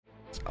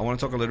I want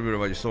to talk a little bit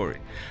about your story.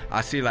 I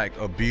see like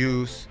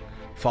abuse,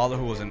 father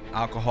who was an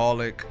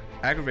alcoholic,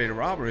 aggravated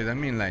robbery. That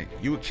mean like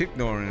you were kick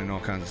dooring and all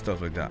kinds of stuff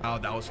like that.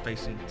 I was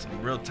facing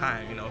some real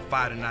time,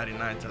 5 to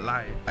 99 to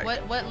life.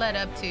 What led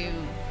up to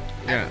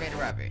aggravated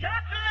robbery?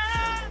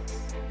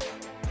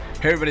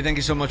 Hey everybody, thank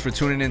you so much for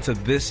tuning in to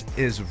This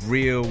Is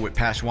Real with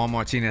Pastor Juan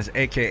Martinez,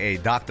 aka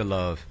Dr.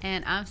 Love.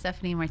 And I'm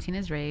Stephanie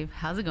Martinez-Rave.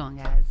 How's it going,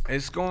 guys?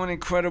 It's going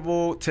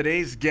incredible.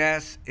 Today's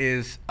guest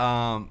is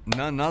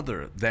none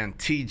other than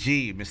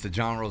TG, Mr.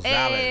 John Rosales.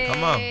 Hey,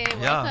 Come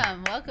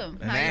on. Welcome.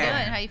 How Man. you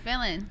doing? How you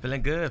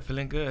feeling?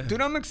 Feeling good.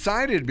 Dude, I'm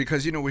excited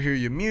because, we hear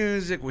your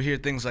music, we hear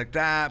things like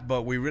that,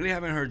 but we really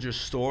haven't heard your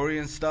story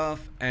and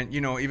stuff. And,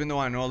 even though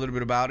I know a little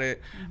bit about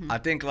it, I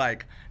think,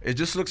 it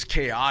just looks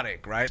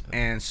chaotic, right?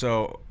 And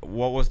so,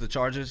 what was the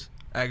charges?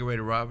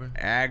 Aggravated robbery.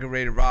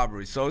 Aggravated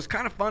robbery. So it's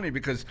kind of funny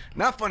because,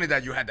 not funny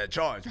that you had that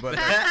charge, but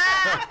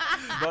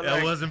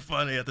It wasn't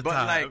funny at the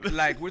time.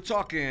 But we're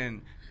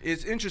talking,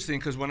 it's interesting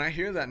because when I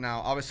hear that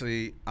now,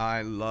 obviously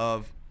I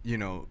love,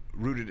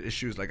 rooted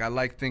issues. I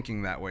like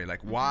thinking that way.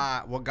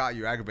 Why, what got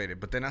you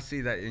aggravated? But then I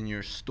see that in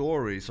your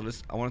story. So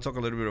I want to talk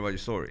a little bit about your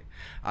story.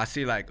 I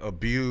see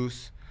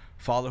abuse,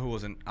 father who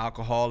was an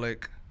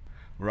alcoholic,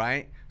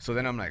 right? So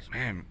then I'm like,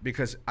 man,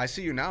 because I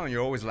see you now and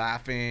you're always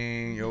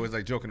laughing, you're always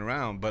joking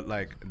around, but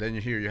then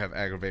you hear you have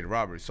aggravated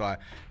robbery. So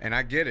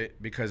I get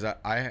it because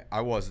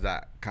I was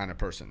that kind of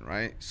person,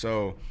 right?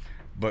 So,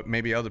 but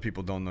maybe other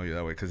people don't know you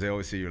that way because they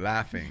always see you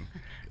laughing,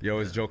 you're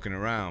always joking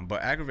around.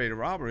 But aggravated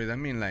robbery, that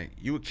mean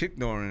you were kick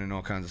dooring and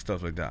all kinds of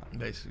stuff like that.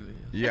 Basically.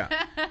 Yeah.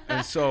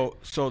 And so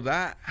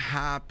that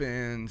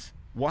happens.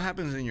 What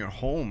happens in your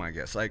home, I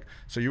guess?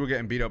 So you were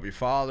getting beat up, your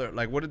father.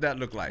 What did that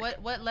look like?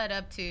 What led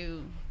up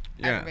to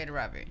aggravated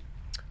robbery?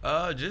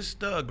 Just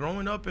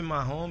growing up in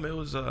my home, it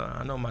was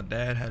I know my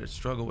dad had a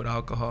struggle with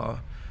alcohol,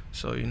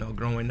 so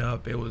growing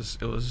up it was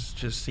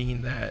just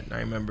seeing that. I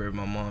remember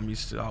my mom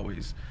used to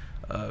always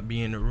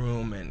be in the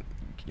room and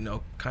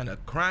kind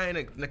of crying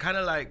and kind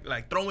of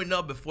like throwing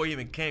up before he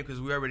even came because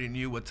we already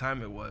knew what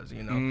time it was.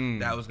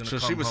 That was gonna come. So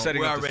she was home.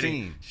 setting up the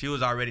scene. She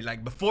was already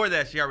before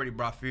that. She already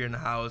brought fear in the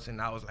house,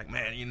 and I was like,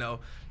 man,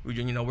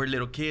 we're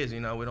little kids. We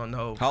don't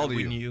know. How old are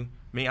you? Knew.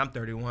 Me, I'm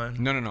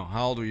 31. No.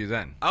 How old were you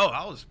then? Oh,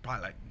 I was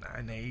probably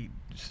 9, 8.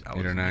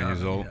 8 or 9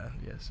 years old? Yeah,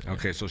 yes. Sir.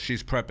 Okay, so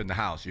she's prepping the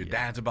house. Your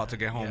dad's about to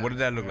get home. What did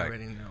that look like?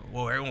 Already know.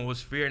 Well, everyone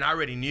was fearing. I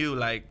already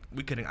knew I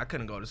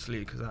couldn't go to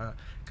sleep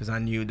because I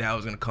knew Dad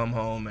was gonna come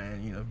home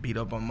and beat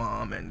up on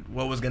Mom and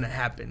what was gonna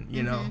happen.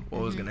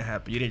 What was gonna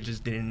happen. You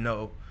just didn't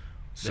know.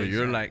 So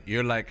you're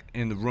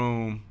in the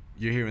room.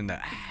 You're hearing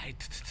that,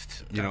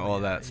 all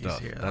that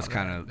stuff.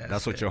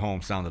 That's what your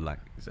home sounded like.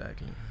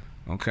 Exactly.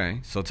 Okay,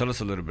 so tell us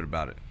a little bit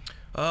about it.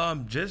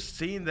 Just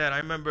seeing that, I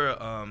remember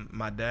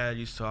my dad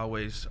used to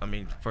always,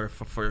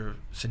 for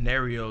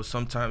scenarios,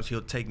 sometimes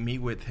he'll take me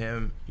with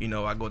him.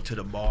 I go to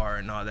the bar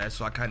and all that,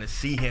 so I kind of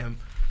see him,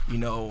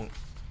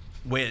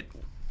 with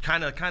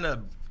kind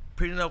of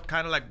pretty up,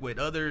 kind of with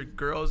other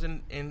girls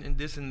and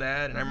this and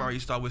that. And I remember I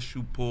used to always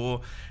shoot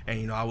pool,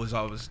 and I was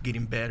always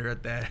getting better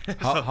at that.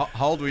 How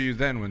old were you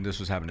then when this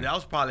was happening? That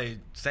was probably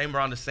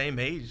around the same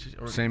age.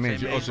 Same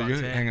age. Oh, so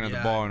you're hanging at the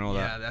bar and all that.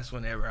 Yeah, that's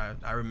whenever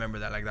I remember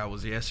that that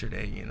was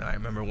yesterday. I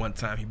remember one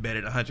time he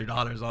betted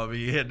 $100 on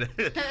me,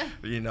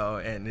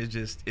 and it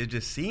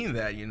just seeing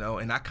that,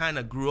 and I kind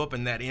of grew up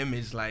in that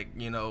image,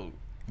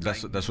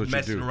 that's what you do.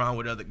 Messing around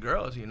with other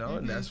girls,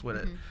 and that's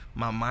what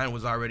my mind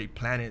was already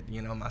planted.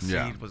 My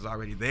seed was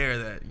already there.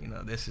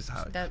 That this is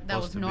how that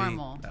was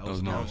normal. That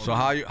was normal. So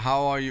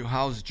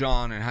how's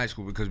John in high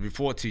school? Because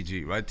before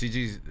TG, right?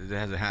 TG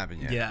hasn't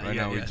happened yet. Yeah, right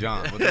yeah, now yeah. with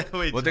John.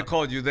 What they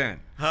called you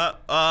then?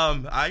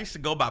 I used to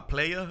go by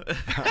player.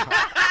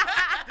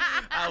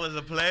 I was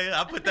a player.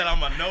 I put that on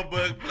my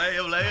notebook,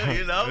 player.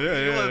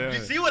 Yeah. You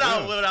see what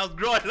I was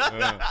growing up.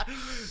 Yeah.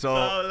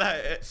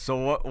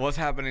 So what's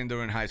happening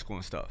during high school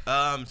and stuff?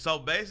 So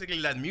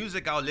basically, that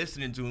music I was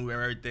listening to,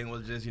 where everything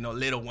was just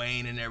Lil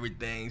Wayne and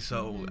everything.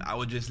 So I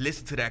would just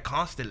listen to that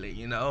constantly,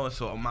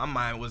 So my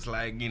mind was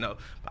I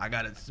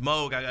gotta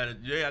smoke, I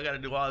gotta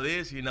do all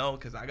this,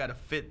 because I gotta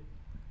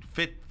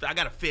I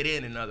gotta fit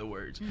in other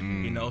words,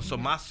 So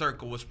my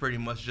circle was pretty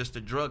much just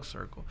a drug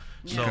circle.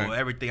 So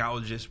everything, I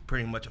was just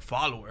pretty much a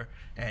follower,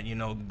 and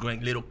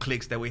going little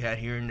cliques that we had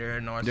here and there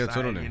in our side,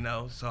 totally.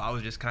 So I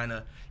was just kind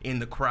of in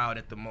the crowd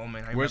at the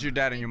moment. Where's your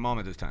dad and your mom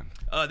at this time?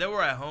 They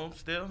were at home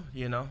still,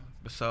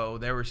 So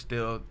they were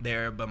still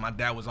there, but my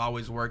dad was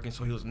always working,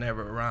 so he was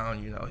never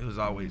around. He was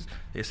always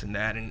this and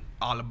that, and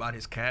all about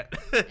his cat.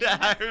 You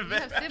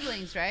have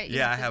siblings, right?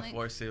 I have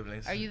 4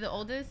 siblings. Are you the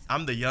oldest?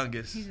 I'm the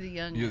youngest. He's the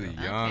youngest. You're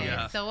the youngest.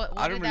 Yeah. So what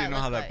I don't really know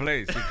how that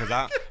plays because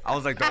I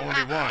was the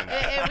only one.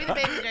 Hey, we the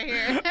babies right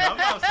here.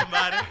 I'm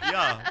somebody.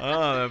 Yeah.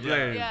 Oh, that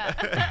plays.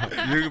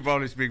 Yeah. You can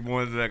probably speak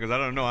more to that because I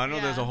don't know. I know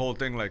there's a whole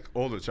thing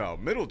older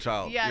child, middle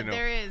child. Yeah,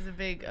 there is a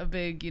big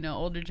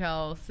older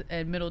child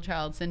and middle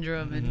child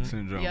syndrome and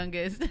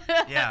youngest.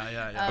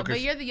 Yeah. Okay.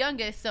 But you're the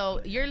youngest, so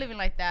you're living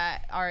like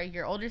that. Are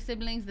your older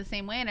siblings the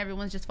same way and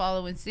everyone's just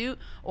following suit,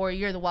 or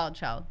you're the wild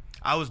child?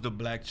 I was the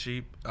black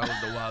sheep. I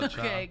was the wild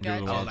child. Okay,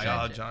 gotcha. I was like,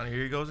 oh, Johnny,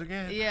 here he goes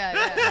again.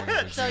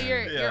 Yeah. So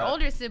your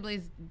older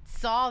siblings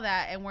saw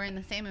that and were in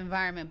the same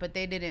environment, but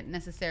they didn't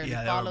necessarily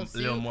follow suit.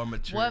 A little more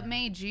mature. What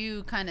made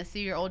you kind of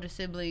see your older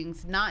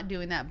siblings not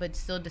doing that, but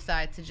still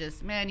decide to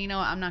just, man, you know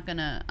what, I'm not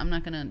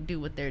gonna do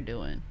what they're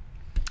doing?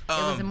 It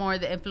was more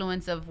the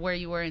influence of where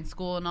you were in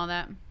school and all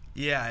that.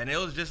 Yeah, and it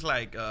was just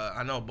like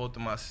I know both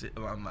of my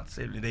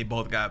siblings, they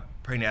both got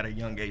pregnant at a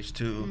young age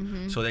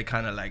too, so they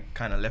kind of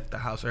left the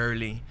house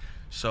early.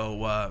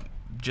 So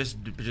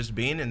just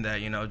being in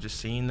that, you know, just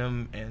seeing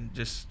them and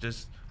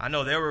just I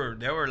know they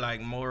were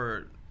like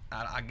more.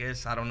 I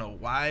guess I don't know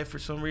why for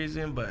some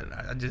reason, but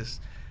I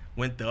just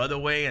went the other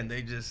way, and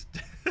they just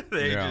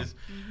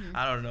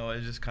I don't know.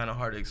 It's just kind of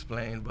hard to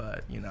explain,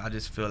 but you know, I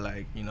just feel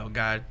like, you know,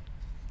 God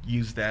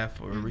used that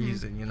for a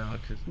reason, you know.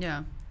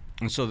 Yeah.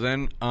 And so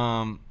then,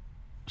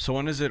 so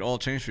when does it all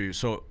change for you?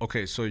 So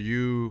okay, so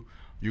you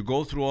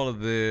go through all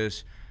of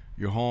this.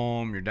 You're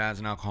home. Your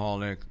dad's an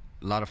alcoholic.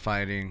 A lot of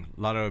fighting.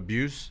 A lot of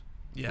abuse.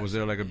 Yes. Was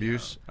there like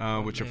abuse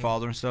with your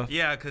father and stuff?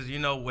 Yeah, because, you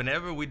know,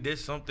 whenever we did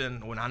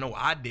something, when I know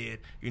I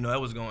did, you know,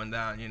 it was going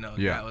down. You know,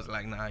 Dad was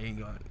like, nah,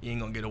 you ain't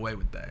gonna get away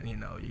with that. You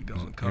know, you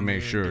gonna come. He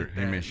made sure.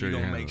 You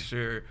gonna make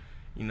sure.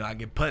 You know, I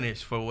get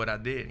punished for what I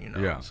did, you know.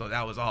 Yeah. So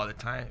that was all the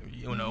time,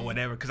 you know,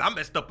 whenever. Because I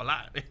messed up a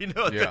lot, you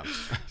know. Yeah.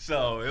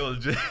 So it was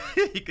just,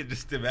 you could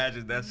just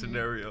imagine that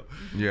scenario.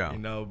 Yeah. You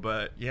know,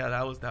 but yeah,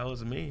 that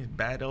was me.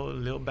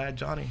 Little bad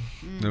Johnny.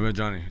 Little bad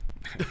Johnny.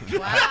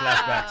 Wow.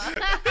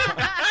 Flashbacks.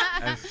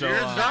 And so,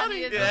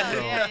 Johnny.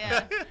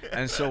 Yeah.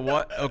 And so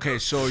what, okay,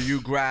 so you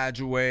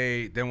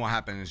graduate, then what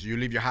happens? You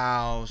leave your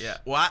house? Yeah.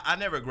 Well, I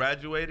never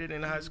graduated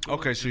in high school.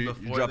 Okay, so you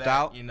dropped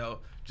out? You know,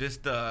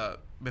 just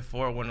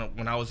before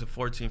when I was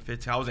 14,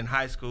 15, I was in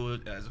high school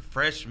as a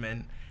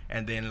freshman,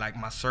 and then like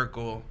my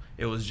circle,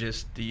 it was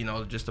just, you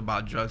know, just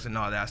about drugs and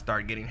all that. I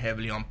started getting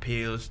heavily on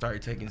pills,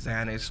 started taking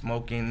Xanax,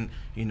 smoking,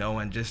 you know,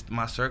 and just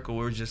my circle,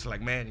 we were just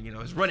like, man, you know,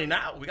 it's running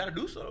out. We got to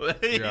do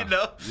something, you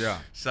know? Yeah.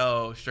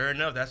 So sure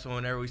enough, that's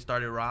whenever we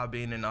started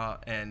robbing and all,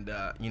 and,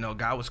 you know,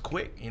 God was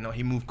quick. You know,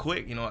 he moved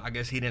quick. You know, I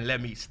guess he didn't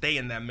let me stay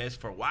in that mess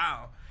for a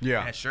while.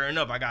 Yeah. And sure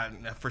enough,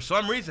 for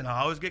some reason,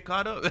 I always get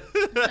caught up.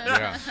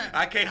 Yeah.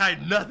 I can't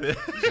hide nothing.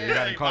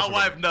 My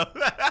wife knows.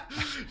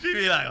 She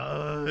be like,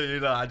 oh,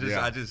 you know,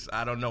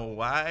 I don't know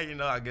why, you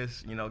know, I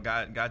guess, you know,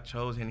 God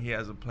chose and he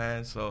has a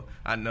plan. So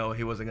I know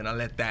he wasn't going to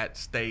let that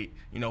stay.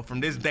 You know, from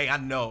this day, I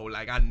know,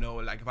 like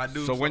if I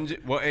do. So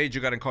what age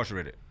you got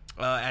incarcerated?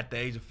 At the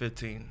age of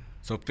 15.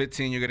 So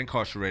 15, you get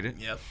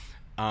incarcerated. Yep.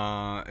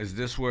 Is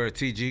this where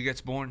TG gets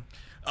born?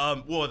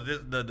 Well,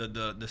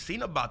 the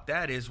scene about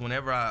that is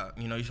whenever I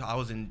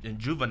was in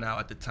juvenile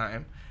at the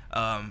time,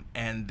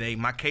 and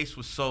my case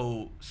was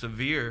so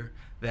severe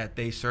that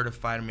they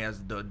certified me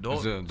as the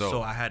adult.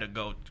 So I had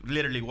to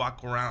literally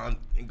walk around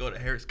and go to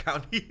Harris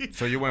County.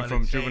 So you went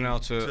from juvenile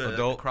to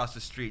adult? Across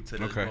the street to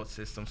the adult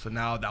system. So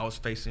now I was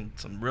facing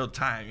some real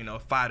time, you know,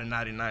 5 to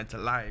 99 to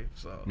life.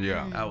 So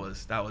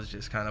that was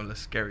just kind of a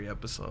scary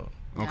episode.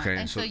 Yeah. Okay.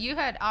 And so you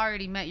had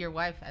already met your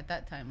wife at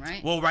that time,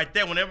 right? Well, right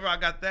there, whenever I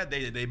got that,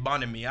 they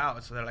bonded me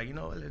out. So they're like, you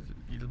know,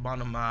 you bond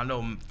them out. I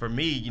know for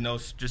me, you know,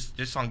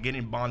 just on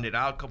getting bonded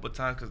out a couple of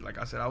times, because like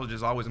I said, I was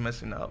just always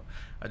messing up.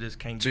 I just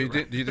can't. So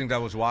do you think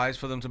that was wise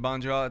for them to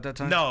bond you out at that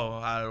time? No,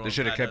 I don't. They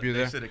should have kept you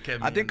there. They should have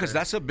kept me. I think because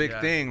that's a big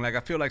thing. Like I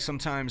feel like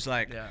sometimes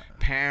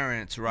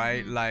parents,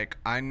 right? Mm-hmm. Like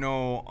I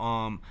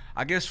know,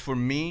 I guess for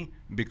me,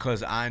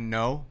 because I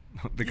know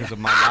because of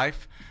my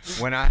life.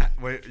 When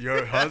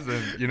your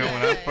husband, you know,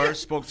 when I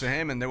first spoke to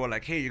him and they were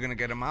like, hey, you're going to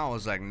get him out, I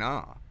was like,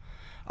 nah.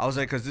 I was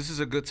like, because this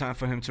is a good time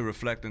for him to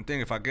reflect and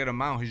think. If I get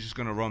him out, he's just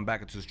going to run back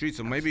into the streets,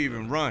 or maybe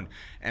even run.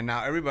 And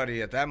now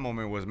everybody at that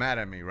moment was mad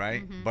at me,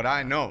 right? Mm-hmm. But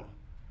I know.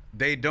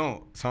 They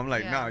don't. So I'm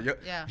like,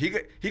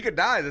 he could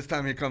die this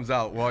time he comes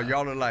out. Well,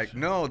 y'all are like,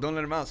 no, don't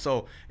let him out.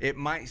 So it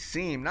might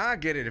seem, now I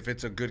get it if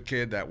it's a good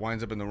kid that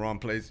winds up in the wrong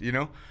place, you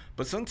know?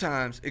 But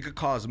sometimes it could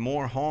cause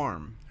more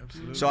harm.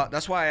 Absolutely. So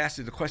that's why I asked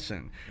you the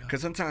question. Because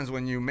sometimes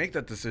when you make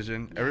that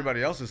decision,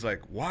 everybody else is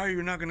like, why are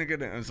you not going to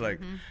get it? And it's like,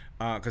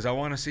 because I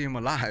want to see him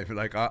alive.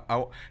 Like,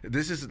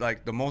 this is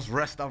like the most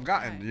rest I've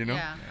gotten, you know?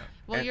 Yeah.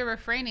 Well, you're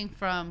refraining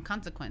from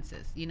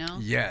consequences, you know?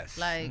 Yes.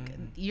 Like,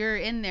 you're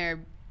in there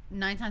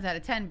 9 times out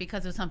of 10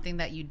 because of something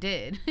that you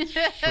did.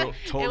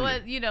 Totally. It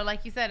was, you know,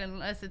 like you said,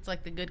 unless it's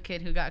like the good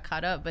kid who got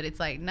caught up, but it's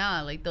like,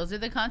 nah, like those are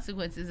the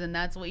consequences and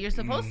that's what you're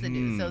supposed to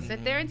do. So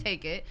sit there and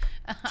take it.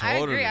 I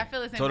agree. I feel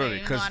the same way,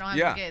 even though I don't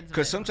have kids.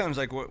 Because sometimes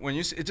like when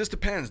you, it just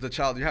depends the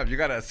child you have. You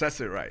got to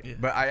assess it right. Yeah.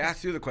 But I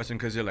asked you the question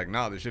because you're like,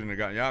 no, they shouldn't have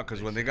gotten you out,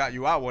 because when they got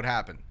you out, what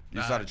happened?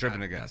 You started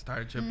tripping again. I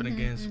started tripping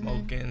again,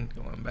 smoking,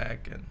 going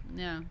back,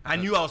 and I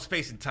knew I was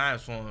facing time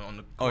on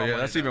the. Oh yeah,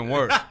 that's even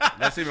worse.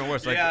 That's even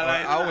worse. Like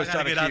I always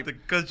try to get out the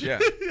country. Yeah,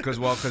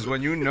 because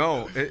when you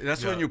know,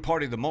 that's when you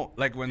party the most.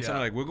 Like when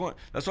something like we're going.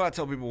 That's why I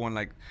tell people when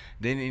like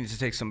they need to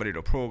take somebody to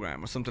a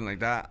program or something like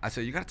that. I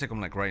say you got to take them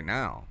like right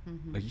now.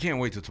 Like you can't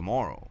wait till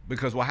tomorrow,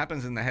 because what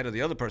happens in the head of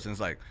the other person is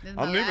like,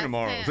 I'm leaving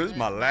tomorrow. This is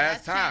my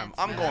last time.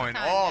 I'm going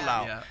all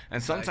out,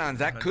 and sometimes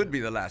that could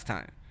be the last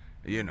time.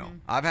 You know,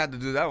 I've had to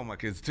do that with my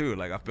kids too.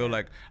 Like I feel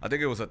like I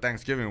think it was a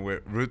Thanksgiving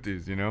with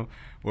Ruthie's, you know,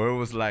 where it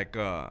was like,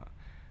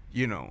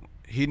 you know,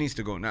 he needs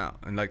to go now,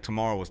 and like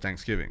tomorrow was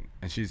Thanksgiving,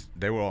 and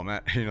they were all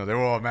mad. You know, they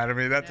were all mad at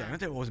me that time.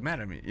 They were always mad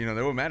at me. You know,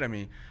 they were mad at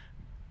me.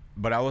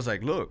 But I was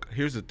like, look,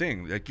 here's the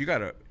thing. Like you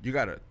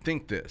gotta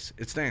think this.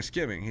 It's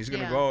Thanksgiving. He's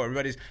gonna go.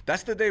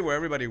 That's the day where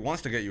everybody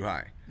wants to get you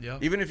high,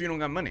 even if you don't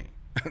got money.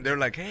 They're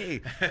like, hey,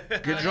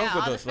 get drunk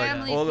with us.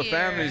 Like all the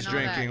families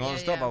drinking, all the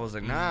stuff. I was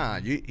like, nah,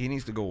 he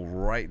needs to go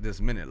right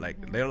this minute.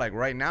 Like they're like,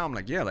 right now. I'm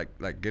like, yeah,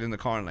 like get in the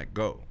car and like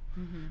go,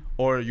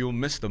 or you'll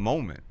miss the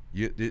moment.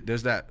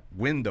 There's that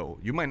window.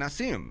 You might not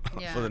see him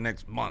for the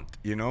next month,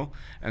 you know.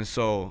 And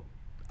so,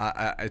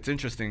 it's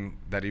interesting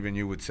that even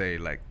you would say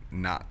like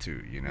not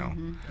to, you know.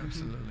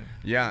 Absolutely.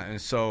 Yeah.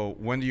 And so,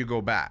 when do you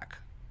go back?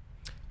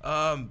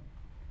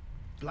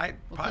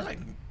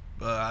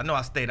 I know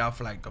I stayed out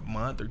for like a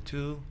month or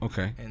two.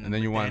 Okay. And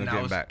then you wanted to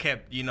get back. I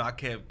kept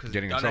because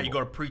getting in trouble. You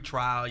go to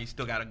pre-trial, you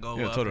still got to go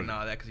up and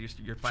all that because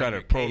you're fighting. Try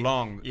to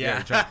prolong.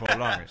 Yeah, try to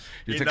prolong it.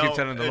 You keep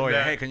telling the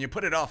lawyer, hey, can you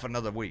put it off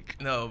another week?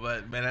 No,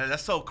 but man,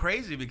 that's so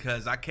crazy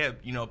because I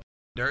kept,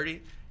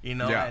 dirty.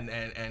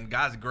 And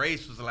God's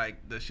grace was like,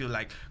 she was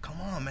like,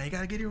 come on, man, you got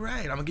to get it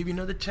right. I'm going to give you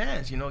another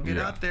chance, get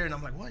out there. And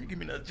I'm like, what? You give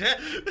me another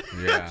chance?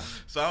 Yeah.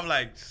 So I'm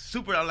like,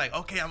 I'm like,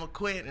 okay, I'm going to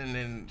quit. And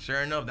then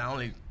sure enough, I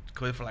only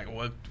quit for like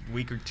a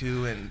week or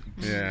two and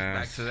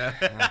back to that.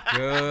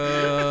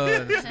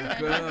 Good.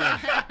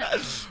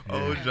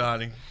 Oh,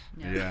 Johnny.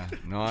 Yeah.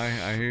 No,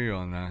 I hear you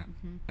on that.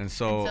 And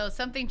so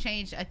something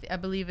changed. I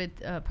believe it.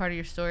 Part of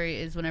your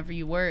story is whenever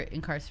you were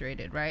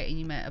incarcerated, right? And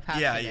you met a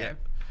pastor there.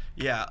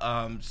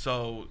 Yeah.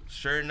 So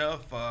sure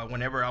enough,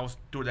 whenever I was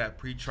through that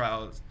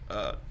pre-trial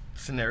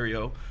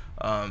scenario,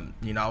 I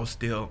was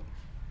still,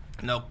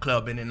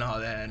 clubbing and all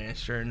that. And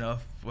sure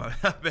enough,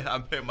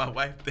 I met my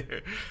wife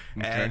there,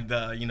 and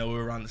we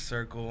were around the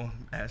circle,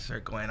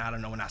 and I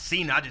don't know, when I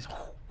seen her, I just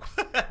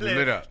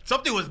lit up.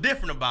 Something was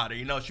different about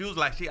her, She was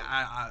like,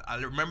 I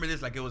remember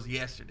this like it was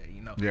yesterday,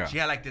 Yeah. She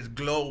had like this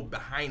glow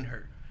behind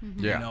her.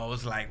 It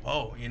was like,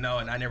 whoa, and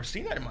I never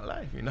seen that in my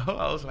life,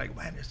 I was like,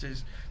 man, it's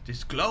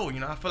just glow,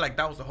 I feel like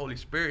that was the Holy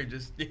Spirit,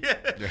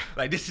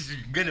 like this is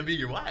gonna be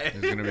your wife.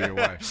 It's gonna be your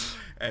wife.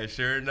 And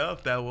sure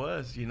enough, that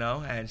was,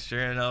 and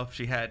sure enough,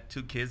 she had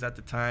 2 kids at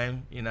the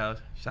time,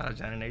 shout out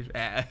Jan and Ace.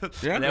 Yeah,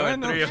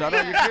 shout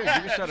out your kids.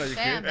 You can shout out your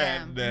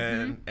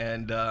kids.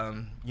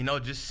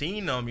 And just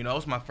seeing them, it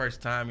was my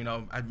first time,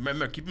 I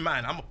remember, keep in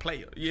mind, I'm a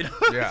player, Yeah,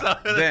 so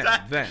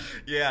then.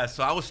 Yeah,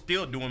 so I was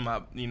still doing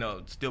my,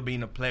 still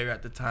being a player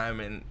at the time,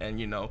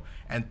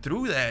 and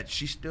through that,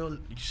 she still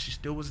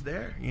was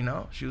there,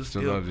 She was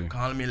still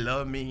calling me,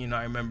 love me,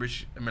 I remember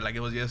like it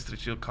was yesterday,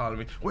 she was calling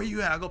me, where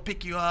you at? I'll go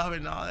pick you up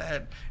and all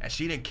that. And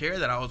she didn't care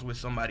that I was with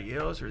somebody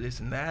else or this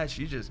and that.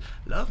 She just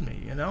loved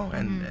me,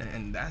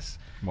 and that's,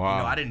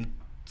 I didn't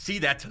see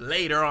that till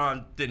later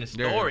on in the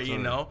story,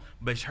 totally.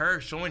 But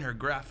her showing her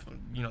graph,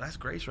 that's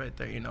grace right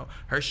there,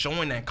 Her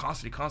showing that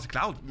constantly. Cause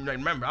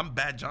remember, I'm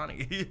bad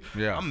Johnny.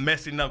 Yeah. I'm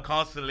messing up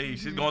constantly.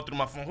 She's going through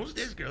my phone. Who's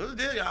this girl? Who's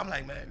this girl? I'm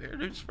like, man, they're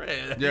just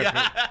friends.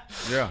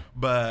 Yeah.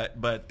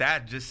 But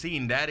that, just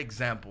seeing that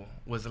example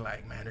was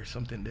like, man, there's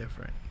something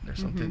different. There's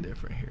something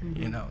different here.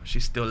 She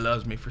still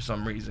loves me for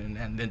some reason.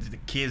 And then the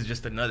kids,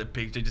 just another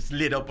picture, just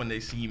lit up when they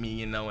see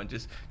me, and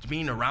just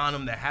being around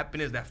them, that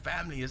happiness, that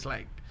family is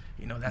like,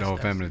 that's the whole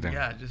family thing.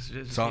 Yeah, just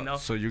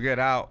So you get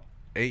out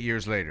 8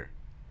 years later,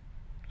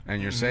 and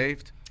you're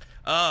saved.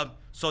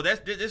 So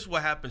this is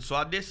what happened. So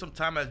I did some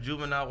time as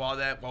juvenile while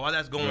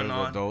that's going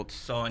on. Adults.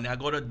 So and I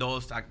go to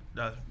adults.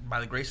 By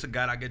the grace of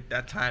God, I get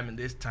that time and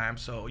this time.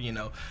 So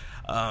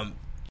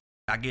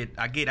I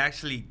get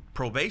actually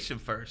probation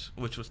first,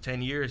 which was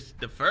 10 years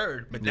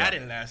deferred, but that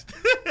didn't last.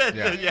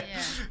 Yeah.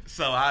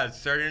 So I,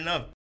 certain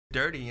enough,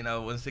 dirty,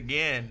 once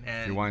again,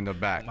 and you wind up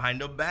back,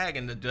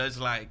 and the judge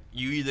like,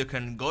 you either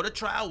can go to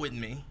trial with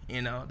me,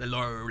 the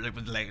lawyer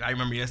was like, I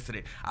remember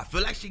yesterday, I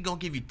feel like she gonna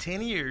give you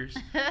 10 years,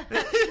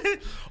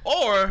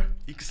 or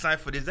you can sign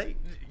for this 8.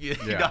 You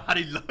know how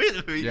these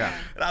lawyers be, and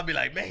I'll be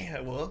like,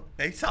 man, well,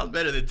 8 sounds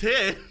better than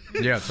 10.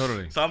 Yeah,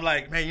 totally. So I'm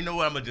like, man, you know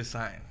what, I'm gonna just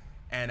sign.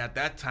 And at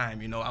that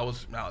time, I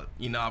was,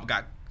 I've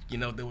got,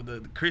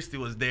 the Christy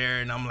was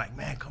there, and I'm like,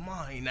 man, come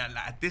on,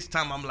 at this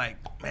time, I'm like,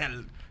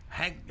 man,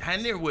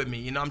 hang there with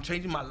me, I'm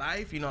changing my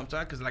life, I'm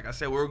talking, because like I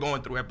said, we were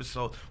going through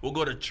episodes, we'll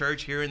go to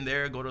church here and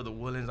there, go to the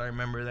Woodlands, I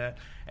remember that,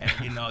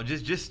 and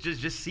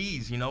just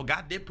sees,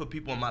 God did put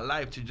people in my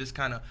life to just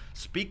kind of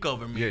speak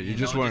over me. Yeah, you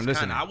just weren't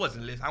listening. I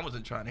wasn't listening, I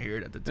wasn't trying to hear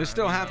it at the time. It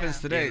still happens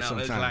today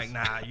sometimes. It's like,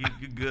 nah,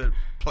 you good,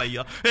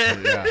 player.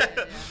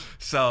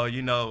 So,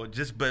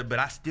 but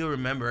I still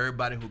remember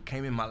everybody who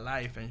came in my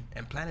life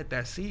and planted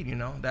that seed,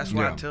 that's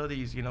why I tell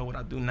these, what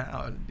I do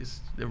now,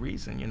 is the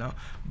reason,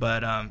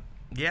 but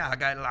yeah, I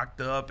got locked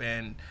up,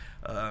 and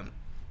I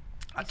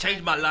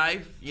changed my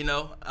life,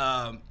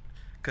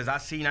 because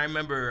I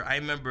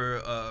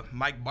remember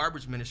Mike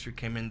Barber's ministry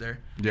came in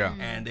there,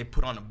 and they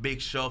put on a big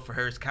show for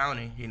Harris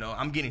County.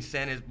 I'm getting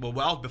sentenced.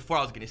 Well, before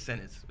I was getting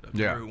sentenced.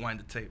 Rewind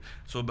the tape.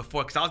 So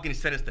because I was getting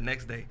sentenced the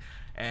next day,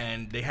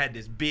 and they had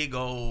this big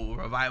old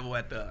revival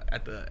at the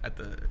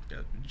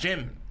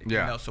gym.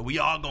 Yeah. You know, so we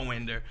all go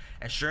in there,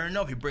 and sure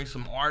enough, he brings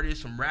some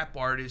artists, some rap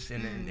artists,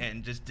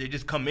 and just they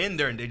just come in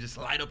there and they just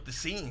light up the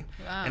scene.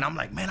 Wow. And I'm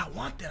like, man, I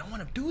want that. I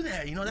want to do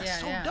that. You know, that's Yeah,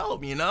 so yeah.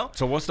 dope. You know.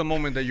 So what's the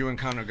moment that you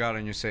encounter God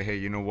and you say, hey,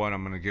 you know what?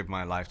 I'm gonna give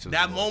my life to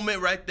That the Lord.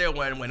 moment right there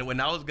when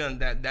I was gonna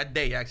that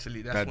day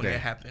actually that's That when day. it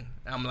happened.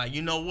 I'm like,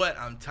 you know what?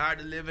 I'm tired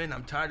of living.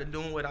 I'm tired of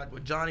doing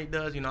what Johnny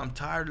does. You know, I'm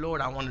tired,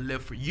 Lord. I want to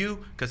live for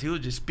you, because he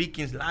was just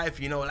speaking his life.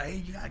 You know, like,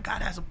 hey,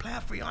 God has a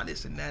plan for you on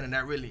this and that, and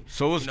that really.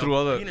 So it was you know, through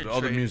other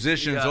penetrated.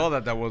 musicians, Yeah. all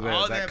that were there,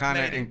 All that kind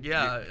played it. of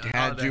Yeah, all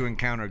had that. you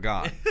encounter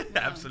God.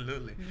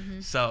 Absolutely.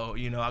 So,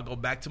 you know, I go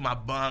back to my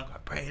bunk. I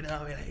prayed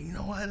up. And, hey, you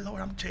know what,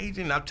 Lord, I'm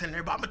changing. I'm telling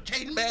everybody I'm a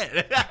changed man.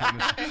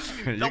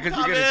 You Don't get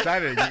comment.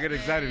 excited. You get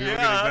excited. You get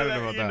Yeah, excited like,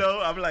 about you that.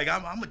 know, I'm like,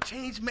 I'm a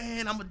changed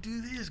man. I'm gonna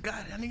do this.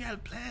 God, I need a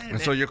plan.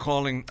 And so you're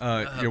calling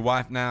your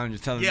wife now, and you're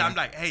telling yeah, her. I'm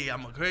like, hey,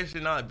 I'm a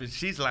Christian, but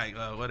she's like,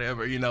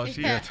 whatever, you know.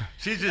 Yeah.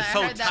 She's I just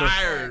so heard that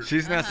tired. before.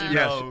 She's not. You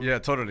Yeah, know, yeah,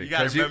 totally. you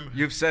gotta Because remember-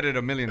 you've said it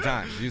a million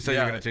times. You said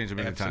you're gonna change a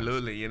million times.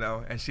 Absolutely, you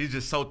know. And she's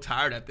just so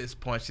tired at this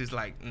point. She's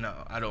like, no,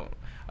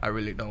 I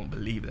really don't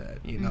believe that,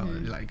 you know.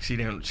 Like she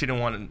didn't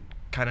want to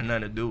kind of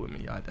nothing to do with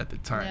me at the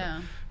time.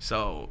 Yeah.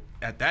 So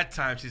at that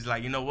time, she's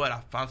like, you know what?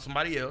 I found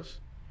somebody else.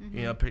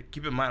 You know,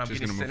 keep in mind, I'm She's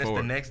getting gonna move sentenced the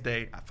forward. next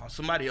day. I found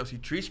somebody else. He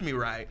treats me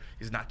right.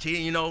 He's not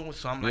cheating, you know.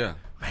 So I'm like, Yeah.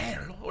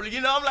 man, Lord,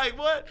 you know, I'm like,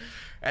 what?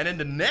 And then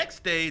the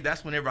next day,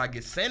 that's whenever I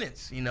get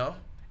sentenced, you know.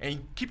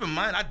 And keep in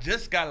mind, I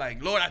just got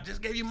like, Lord, I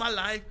just gave you my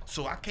life.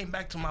 So I came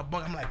back to my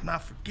bunk. I'm like, nah,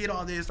 forget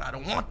all this. I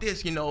don't want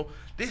this, you know,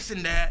 this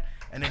and that.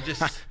 And then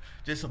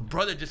just a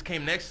brother just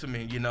came next to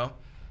me, you know.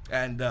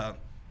 And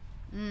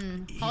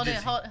he Hold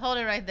just- hold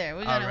it right there.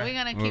 We're All gonna right. we're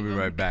gonna keep We'll be it-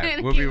 right back.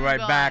 gonna We'll keep be it right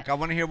going. back. I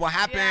want to hear what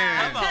happened.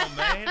 Yeah. Come on,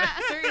 man.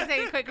 We're gonna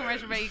take a quick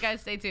commercial break. You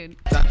guys stay tuned.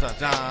 Dun, dun,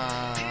 dun.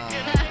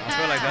 I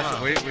feel like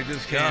that's we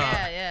just came.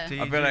 Yeah. See,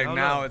 I feel like hold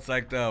now on. it's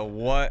like the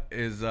what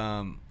is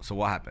so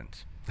what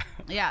happens?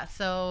 Yeah,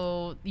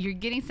 so you're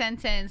getting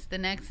sentenced the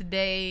next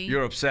day.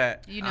 You're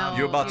upset. You know,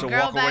 You're about to your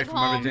girl walk away back from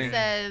home everything.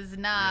 says,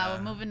 "Nah, Yeah.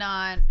 we're moving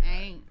on.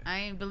 I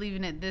ain't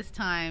believing it this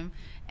time."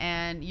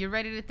 And you're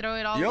ready to throw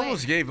it all You away.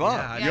 almost gave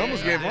up. Yeah, You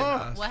almost yeah, gave yeah.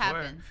 up. I What swear.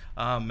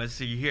 happens? Let's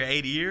see, you hear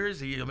 80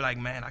 years, you'll be like,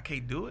 man, I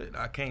can't do it.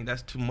 I can't.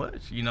 That's too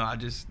much. You know,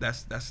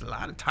 that's a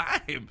lot of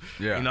time.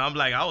 Yeah. You know, I'm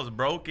like, I was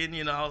broken.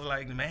 You know, I was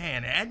like,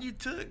 man, and you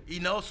took.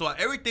 You know, so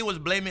everything was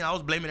blaming. I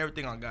was blaming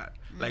everything on God.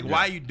 Like,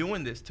 why are you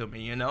doing this to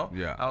me? You know.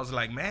 Yeah. I was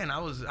like, man,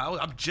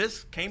 I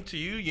just came to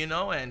you. You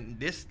know, and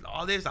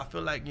all this, I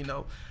feel like, you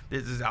know,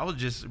 I was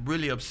just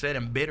really upset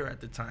and bitter at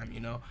the time. You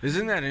know.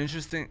 Isn't that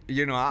interesting?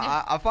 You know,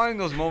 I find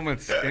those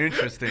moments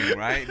interesting,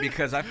 right?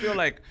 Because I feel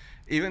like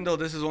even though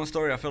this is one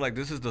story, I feel like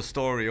this is the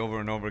story over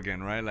and over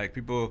again, right? Like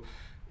people,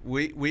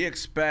 we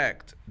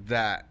expect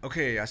that,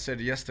 okay, I said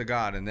yes to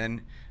God, and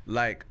then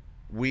like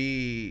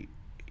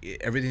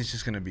everything's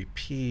just gonna be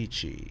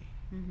peachy.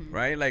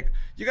 Right? Like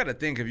you gotta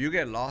think, if you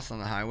get lost on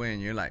the highway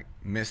and you're like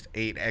missed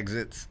 8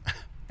 exits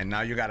and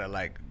now you gotta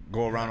like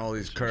go around all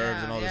these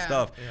curves and all this Yeah.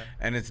 stuff, Yeah.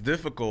 and it's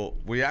difficult.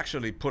 We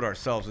actually put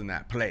ourselves in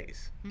that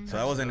place. So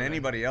that wasn't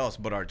anybody else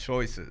but our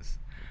choices,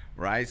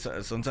 right?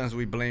 So sometimes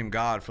we blame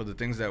God for the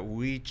things that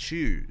we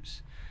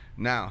choose.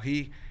 Now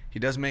he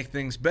does make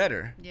things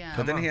better, Yeah.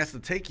 but then Come he on. has to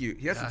take you.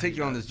 He has Yeah, to take he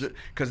you on this, does.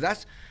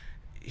 because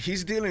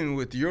he's dealing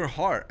with your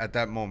heart at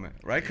that moment,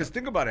 right? Because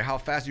think about it, how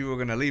fast you were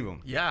gonna leave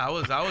him. Yeah, I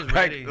was Like-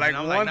 ready. like and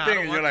I'm one nah, I thing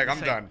don't and you're want like,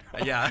 this I'm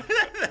ain't- Yeah.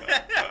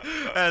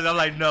 And I'm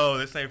like, no,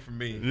 this ain't for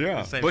me.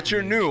 Yeah, This ain't but for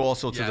you're me. new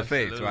also to Yeah, the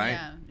faith, absolutely. right?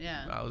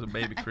 Yeah. I was a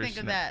baby I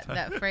Christian. think at of the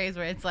that time. phrase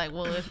where it's like,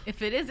 well,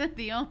 if it isn't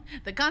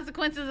the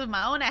consequences of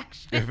my own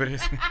action. If it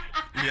is,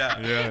 Yeah.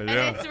 And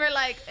it's we're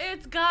like,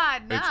 it's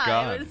God. Nah, it's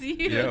God. it was you.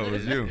 Yeah, it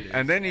was you.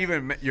 And then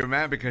even you're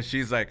mad because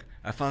she's like,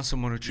 I found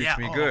someone who treats Yeah,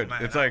 me oh, good.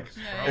 man, It's I like, was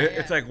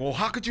it's like, well,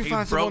 how could you He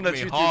find someone broke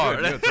that me treats hard.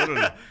 you good? Yeah,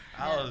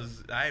 totally.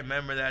 I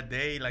remember that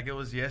day like it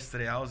was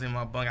yesterday. I was in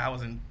my bunk. I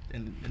was in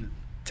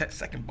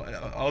second bunk.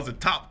 I was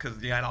at top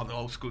because you had all the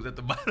old schools at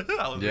the bottom.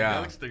 I was a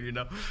youngster, you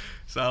know.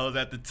 So I was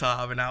at the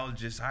top, and I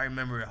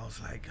remember I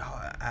was like,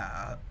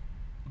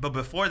 but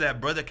before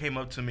that, brother came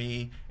up to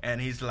me and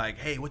he's like,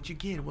 "Hey, what you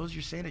get? What was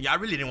your saying?" Yeah, I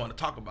really didn't want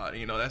to talk about it.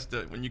 You know, that's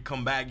when you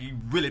come back, you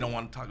really don't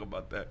want to talk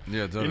about that.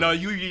 Yeah, totally. You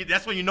know,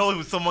 that's when you know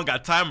if someone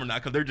got time or not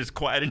because they're just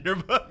quiet in your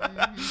butt.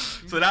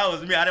 So that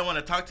was me. I didn't want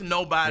to talk to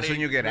nobody. That's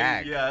when you get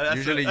ag. Yeah, that's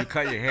Usually you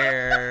cut your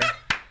hair.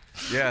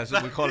 Yeah,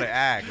 so we call it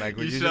ag. Like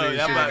You usually show, you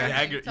yeah, see but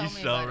like You you told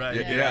me show, about right? it,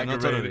 You yeah. get Yeah, no,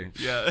 aggravated.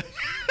 Yeah.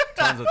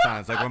 tons of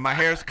times. Like when my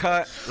hair's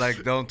cut,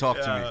 like don't talk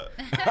to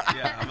me.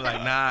 Yeah, I'm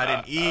like, nah, I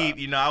didn't eat.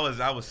 You know, I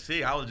was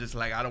sick. I was just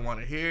like, I don't want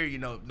to hear. You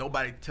know,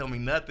 nobody tell me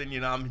nothing. You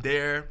know, I'm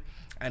there,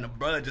 and the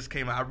brother just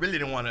came out. I really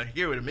didn't want to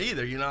hear him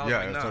either. You know, I was Yeah,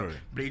 like, yeah, nah. totally.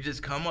 But he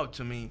just come up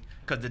to me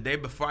because the day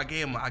before I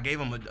gave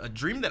him a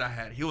dream that I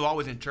had. He would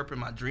always interpret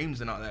my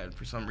dreams and all that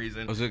for some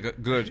reason. Was a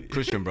good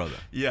Christian brother.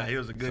 Yeah, he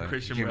was a good So he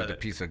Christian came with brother.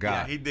 a piece of Yeah,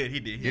 God. he did. You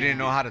didn't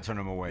know how to turn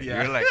him away.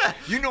 Yeah. You're like,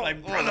 you know,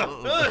 Like,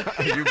 brother.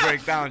 You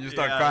break down, you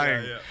start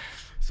crying. Yeah.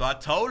 So I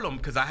told him,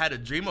 because I had a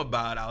dream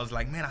about it. I was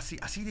like, man, I see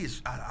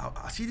this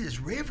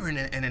river, and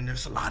then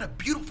there's a lot of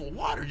beautiful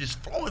water just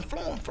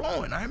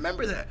flowing. I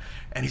remember that.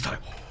 And he's like,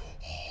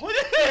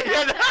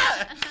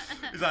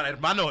 he's like,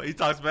 hermano, he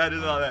talks Spanish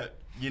and all that.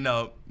 You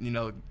know,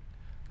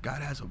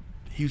 God has a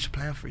huge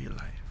plan for your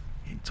life.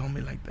 He told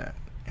me like that.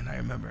 And I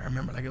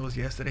remember like it was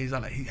yesterday. He's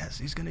like,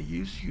 he's gonna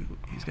use you.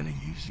 He's gonna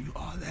use you.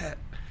 All that.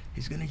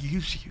 He's gonna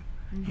use you.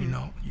 You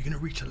know, you're gonna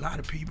reach a lot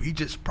of people. He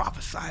just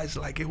prophesies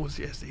like it was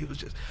yesterday. He was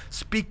just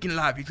speaking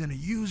life. He's gonna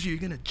use you.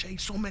 You're gonna change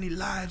so many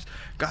lives.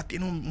 God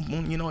tiene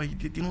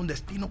tiene un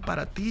destino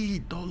para ti.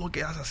 Todo lo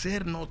que vas a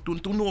hacer, no,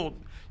 tú no.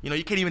 You know,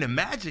 you can't even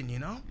imagine. You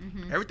know,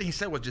 everything he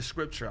said was just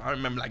scripture. I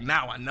remember, like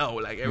now I know,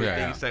 like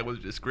everything he said was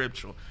just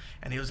scriptural.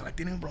 And he was like,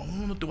 "Tiene bro,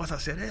 tú vas a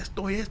hacer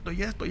esto,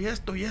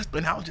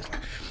 and I was just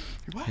like,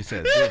 what? He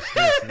said this.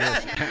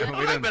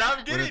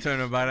 we didn't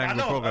turn a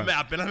bilingual program.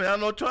 Apenas me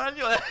dan 8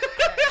 años.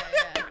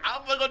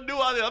 I'm not gonna do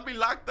all this. I'll be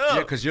locked up. Yeah,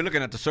 because you're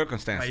looking at the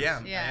circumstances. I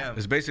am.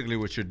 It's basically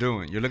what you're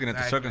doing. You're looking at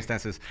the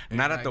circumstances,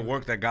 not at the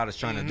work that God is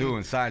trying to do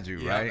inside you,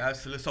 right?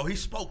 Absolutely. So he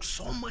spoke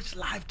so much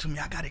life to me.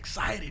 I got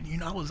excited. You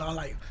know, I was all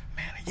like,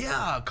 man,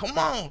 yeah, come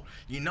on.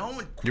 You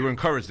know. You were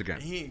encouraged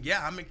again.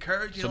 I'm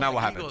encouraged. So now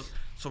what happens?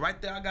 So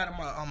right there, I got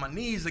on my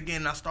knees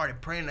again, and I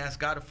started praying and asked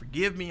God to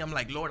forgive me. I'm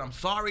like, Lord, I'm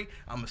sorry.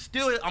 I'ma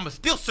still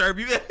serve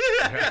you.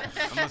 I'm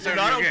gonna serve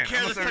you I don't again.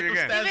 care the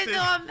circumstances. Even though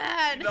I'm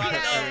mad.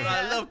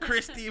 I love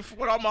Christy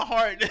with all my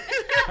heart.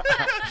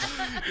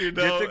 You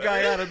know? Get the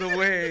guy out of the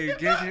way.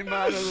 Get him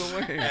out of the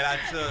way. And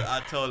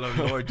I told him,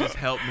 Lord, just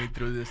help me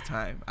through this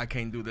time. I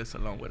can't do this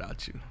alone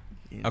without you.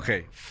 You know?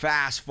 Okay,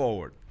 fast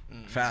forward.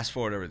 Fast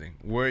forward everything.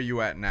 Where are you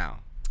at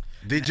now?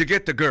 Did you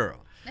get the girl?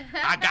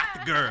 I got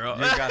the girl.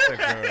 You got the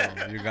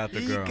girl. You got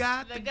the girl. He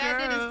got The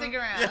guy didn't stick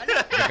around.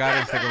 The guy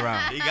didn't stick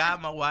around. He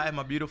got my wife,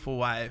 my beautiful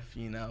wife,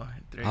 you know.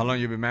 How long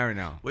you been married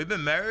now? We've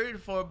been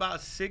married for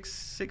about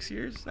six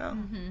years now.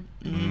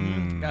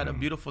 Got a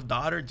beautiful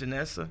daughter,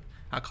 Janessa.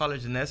 I call her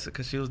Janessa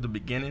because she was the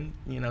beginning.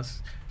 You know,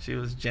 she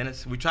was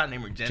Genesis. We tried to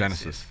name her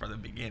Genesis. For the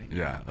beginning.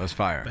 Yeah, that's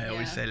fire. But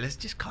we said, let's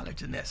just call her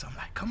Janessa. I'm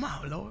like, come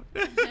on, Lord.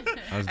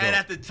 And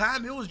at the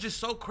time, it was just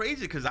so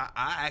crazy because I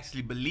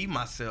actually believed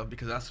myself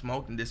because I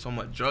smoked and did so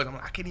much drugs. I'm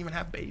like, I can't even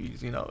have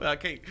babies, you know. I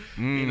can't.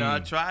 You know, I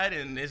tried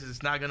and this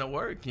is not going to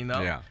work, you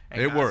know. Yeah,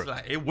 and it worked.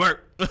 Like, it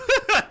worked.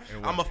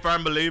 I'm a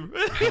firm believer.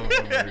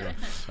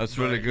 That's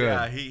really good.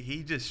 Yeah,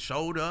 he just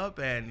showed up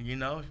and, you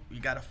know, we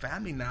got a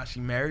family now. She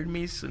married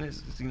me as soon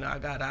as, you know, I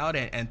got out.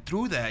 And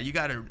through that, you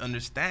got to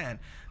understand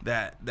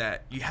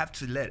that you have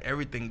to let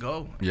everything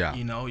go. Yeah.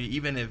 You know,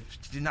 even if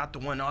she's not the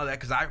one, all that.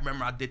 Because I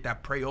remember I did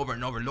that pray over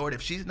and over. Lord,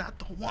 if she's not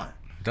the one.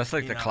 That's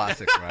like the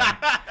classics,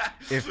 right?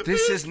 If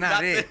this is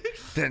not it,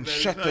 then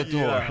shut the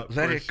door. Yeah,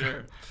 Let it sure.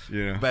 go.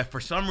 You know? But for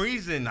some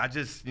reason, I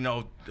just, you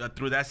know,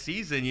 through that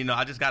season, you know,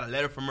 I just got a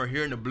letter from her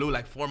here in the blue,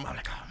 like 4 months. I'm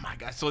like, oh my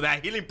God. So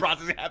that healing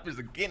process happens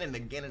again and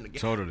again and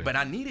again. Totally. But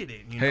I needed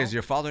it. You Hey, know? is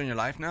your father in your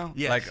life now?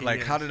 Yes, Like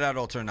he how is. did that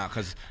all turn out?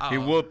 Because he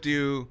whooped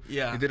you.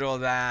 Yeah. He did all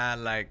that.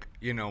 Like,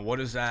 you know, what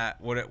is that?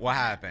 What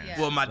happened? Yeah.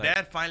 Well, my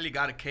dad finally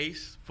got a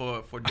case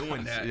for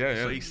doing that. Yeah.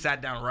 So he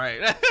sat down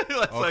right.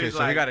 Okay,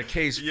 so he got a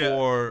case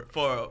for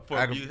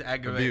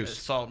aggravated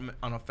assault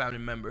on a family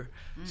member.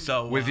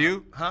 So With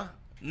you? Huh?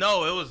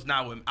 No, it was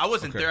not with me. I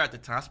wasn't Okay. there at the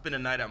time. I spent the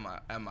night at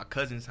my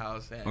cousin's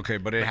house. And, Okay,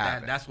 but it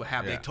happened. That's what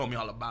happened. Yeah. They told me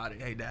all about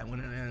it. Hey, Dad,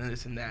 went in and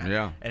this and that.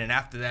 Yeah. And then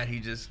after that, he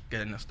just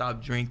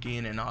stopped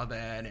drinking and all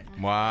that.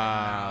 And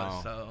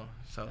Wow. so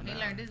He now-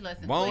 learned his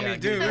lesson. Won't quick. he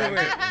do it?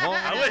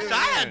 I wish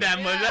I had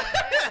that much.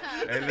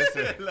 Hey,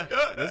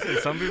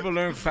 listen. Some people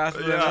learn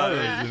faster than Yeah.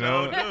 others. You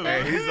know. Sure do.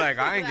 Hey, he's like,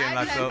 I ain't getting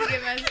I locked just up.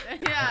 had to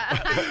I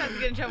just had to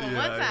get in trouble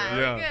one time.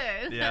 yeah. We're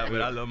good. Yeah,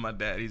 but I love my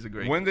dad. He's a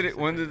great.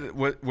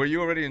 Were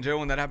you already in jail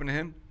when that happened to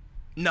him?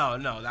 No,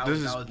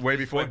 This was is way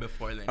before? Way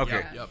before then.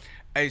 Okay. Yep.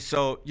 Hey,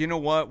 so you know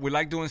what? We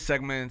like doing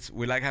segments.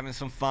 We like having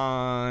some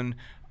fun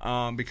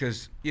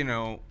because, you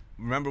know,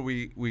 remember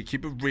we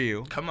keep it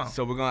real. Come on.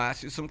 So we're going to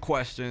ask you some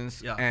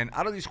questions. Yeah. And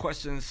out of these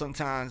questions,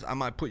 sometimes I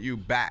might put you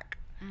back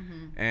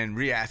and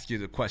re-ask you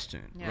the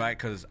question, Yeah. right?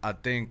 Because I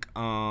think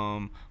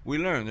we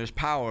learn there's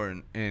power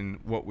in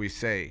what we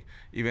say.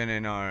 Even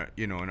in our,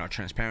 you know, in our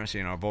transparency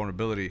and our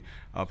vulnerability,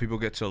 people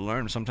get to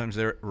learn. Sometimes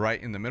they're right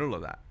in the middle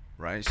of that.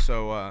 Right,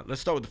 so let's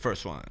start with the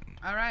first one.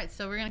 All right,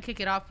 so we're gonna kick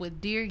it off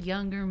with "Dear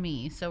Younger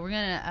Me." So we're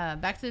gonna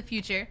Back to the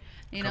Future.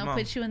 You Come know, on.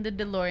 put you in the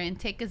DeLorean,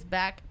 take us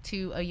back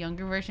to a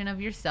younger version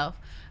of yourself.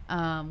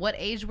 What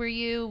age were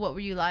you? What were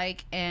you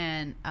like?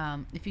 And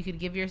if you could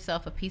give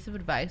yourself a piece of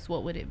advice,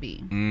 what would it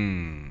be?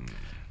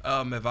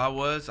 If I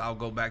was, I'll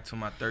go back to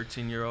my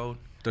 13-year-old.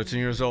 13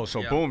 years old.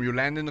 So Yeah. boom, you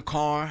land in the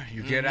car,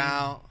 you get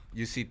out,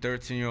 you see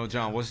 13-year-old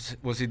John.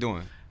 What's he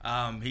doing?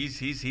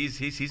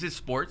 He's in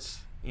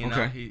sports. You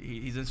know, Okay.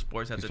 he's in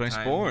sports at He's the playing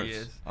time. sports. He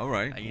is. All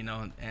right. You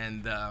know,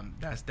 and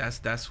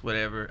that's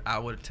whatever I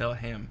would tell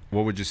him.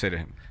 What would you say to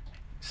him?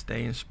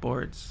 Stay in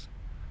sports,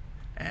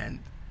 and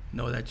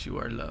know that you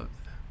are loved.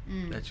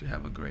 That you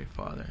have a great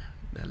father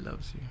that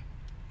loves you.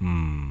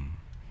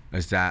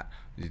 Is that?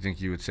 Do you think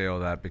you would say all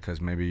that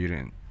because maybe you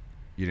didn't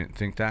You didn't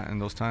think that in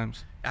those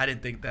times? I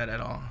didn't think that at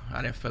all.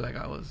 I didn't feel like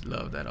I was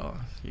loved at all,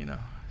 you know.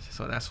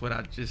 So that's what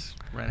I just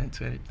ran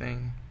into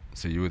anything.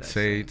 So you would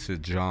say to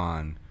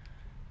John,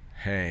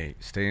 hey,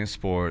 stay in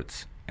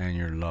sports and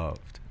you're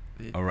loved.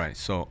 Yeah. All right,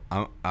 so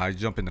I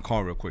jump in the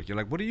car real quick. You're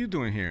like, what are you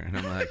doing here? And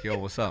I'm like, yo,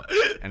 what's up?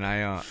 And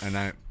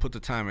I put the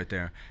time right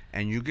there.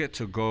 And you get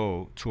to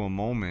go to a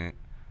moment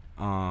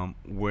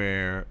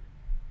where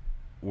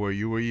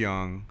you were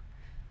young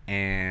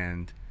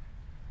and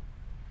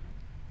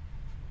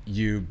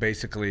you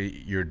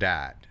basically, your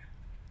dad,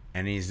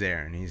 and he's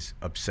there and he's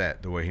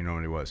upset the way he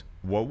normally was.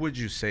 What would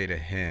you say to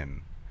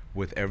him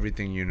with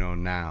everything you know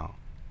now?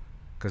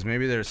 Because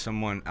maybe there's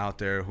someone out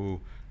there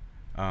who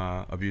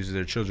abuses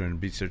their children,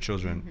 beats their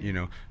children, you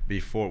know,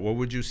 before. What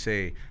would you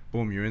say?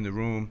 Boom, you're in the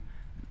room,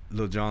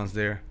 Lil Jon's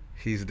there,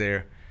 he's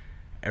there,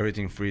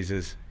 everything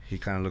freezes, he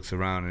kind of looks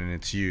around and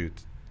it's you,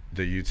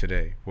 the you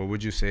today. What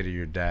would you say to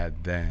your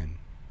dad then,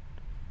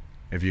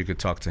 if you could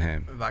talk to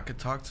him? If I could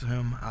talk to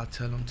him, I'll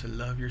tell him to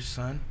love your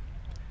son,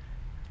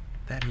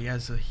 that he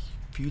has a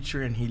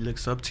future and he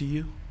looks up to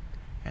you,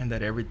 and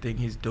that everything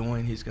he's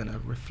doing, he's going to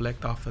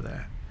reflect off of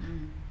that.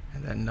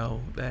 And that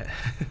know that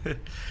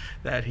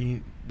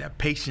that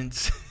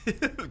patience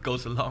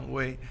goes a long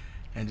way,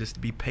 and just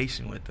be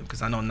patient with them.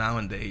 Because I know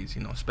nowadays,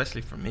 you know,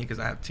 especially for me, because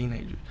I have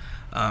teenagers,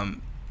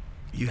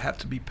 you have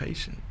to be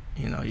patient.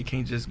 You know, you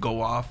can't just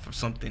go off for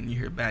something. You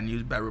hear bad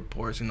news, bad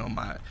reports. You know,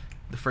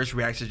 the first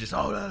reaction is just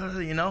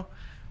you know.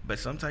 But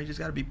sometimes you just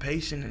gotta be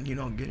patient and, you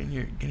know, get in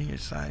your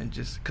side, and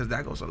just because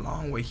that goes a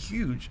long way,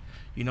 huge.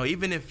 You know,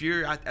 even if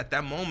you're at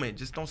that moment,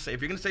 just don't say.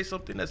 If you're gonna say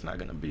something that's not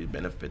gonna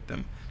benefit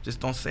them, just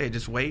don't say it.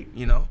 Just wait.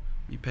 You know,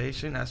 be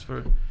patient. Ask for,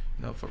 you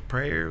know, for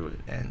prayer,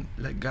 and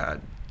let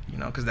God. You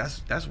know, because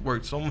that's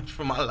worked so much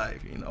for my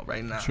life. You know,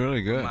 right now. It's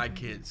really good. For my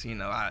kids. You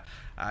know, I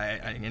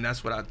and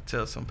that's what I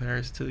tell some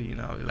parents too. You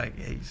know, like,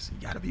 hey, you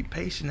gotta be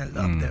patient and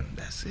love them.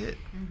 That's it.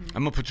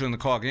 I'm gonna put you in the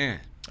car again.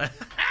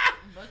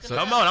 So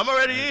come on, I'm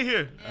already in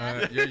here.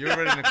 You're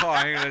already in the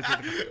car.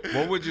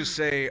 What would you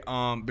say?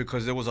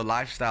 Because there was a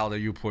lifestyle that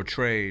you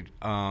portrayed.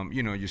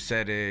 You know, you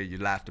said it, you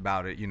laughed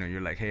about it. You know,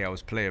 you're like, hey, I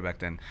was a player back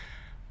then.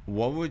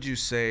 What would you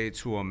say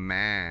to a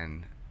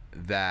man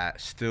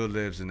that still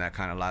lives in that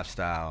kind of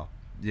lifestyle?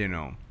 You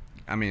know,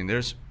 I mean,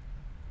 there's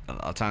a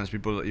lot of times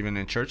people even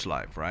in church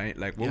life, right?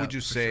 Like, what would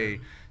you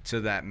say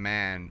to that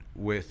man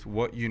with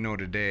what you know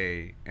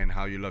today and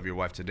how you love your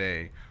wife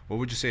today? What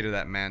would you say to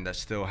that man that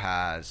still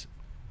has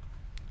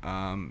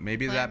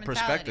maybe Player that mentality.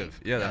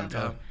 perspective? Yeah, that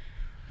mentality.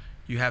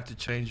 You have to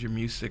change your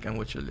music and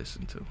what you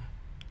listen to.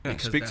 Yeah,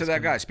 speak to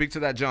that guy. Speak to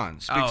that John.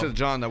 Speak to the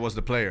John that was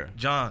the player.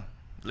 John,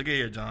 look at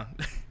here, John.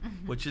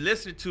 What you're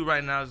listening to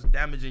right now is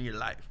damaging your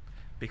life,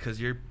 because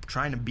you're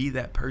trying to be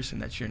that person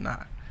that you're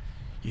not.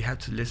 You have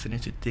to listen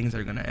into things that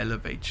are going to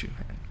elevate you,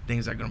 and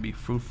things that are going to be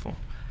fruitful.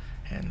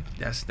 And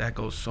that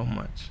goes so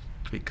much,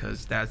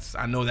 because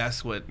I know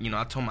that's what, you know,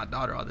 I told my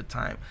daughter all the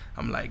time.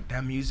 I'm like,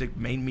 that music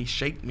made me,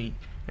 shake me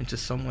into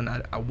someone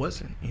I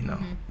wasn't, you know.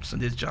 So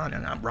this John,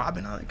 and I'm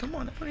Robin, I'm like, come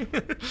on.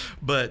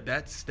 But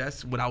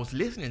that's what I was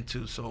listening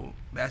to. So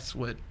that's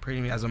what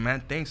pretty much as a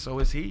man thinks, so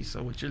is he.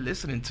 So what you're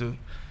listening to,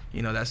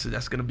 you know, that's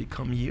going to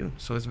become you.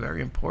 So it's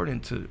very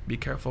important to be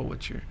careful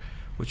what you're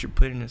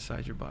putting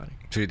inside your body.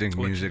 So you think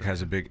music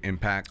has a big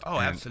impact? Oh,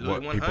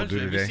 absolutely, what people do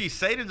 100. today? You see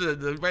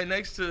Satan right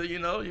next to, you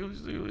know,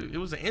 it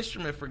was an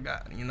instrument for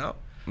God, you know.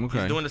 Okay.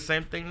 He's doing the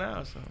same thing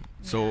now.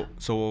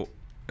 So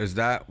is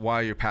that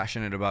why you're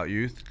passionate about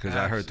youth? Because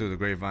I heard through the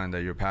grapevine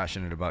that you're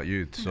passionate about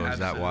youth. So is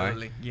that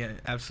why? Yeah,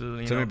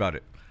 absolutely. Tell me about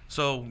it.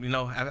 So, you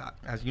know,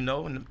 as you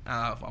know,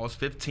 I was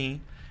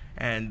 15,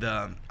 and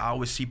I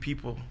always see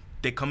people.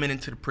 They coming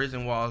into the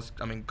prison walls.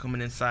 I mean,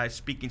 coming inside,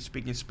 speaking,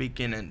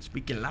 and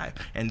speaking life.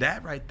 And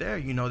that right there,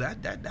 you know,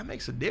 that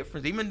makes a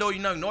difference. Even though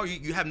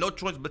you have no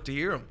choice but to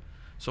hear them.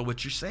 So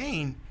what you're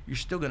saying, you're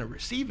still gonna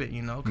receive it,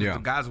 you know,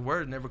 because God's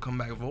word never come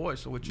back void.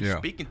 So what you're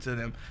speaking to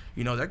them,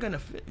 you know, they're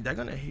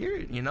gonna hear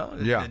it, you know.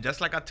 Yeah.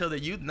 Just like I tell the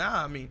youth now.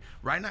 I mean,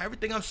 right now,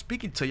 everything I'm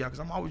speaking to y'all, because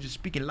I'm always just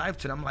speaking life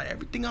to them. I'm like,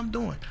 everything I'm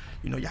doing,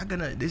 you know,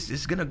 this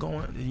is gonna go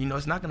on. You know,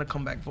 it's not gonna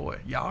come back void.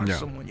 Y'all are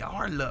someone. Y'all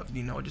are loved.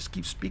 You know, just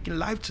keep speaking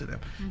life to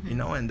them. You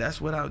know, and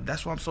that's why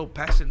I'm so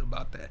passionate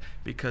about that,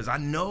 because I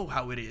know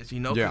how it is.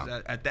 You know,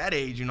 because at that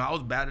age, you know, I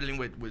was battling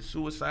with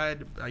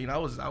suicide. You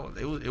know,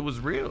 it was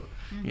real.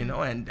 You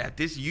know, and at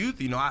this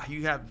youth, you know,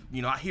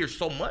 I hear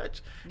so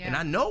much, and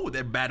I know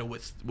they battle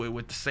with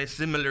the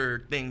similar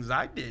things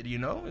I did, you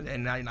know,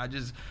 and I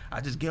just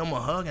give them a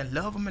hug and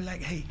love them, and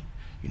like, hey,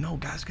 you know,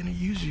 God's gonna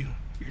use you.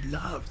 You're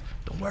loved.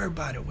 Don't worry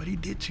about it. What He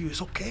did to you,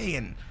 it's okay.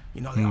 And you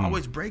know, they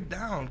always break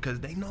down because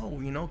they know,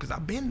 you know, because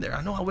I've been there.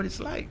 I know what it's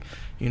like,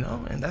 you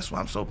know, and that's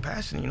why I'm so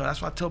passionate. You know,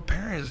 that's why I tell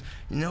parents,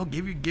 you know,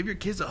 give your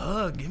kids a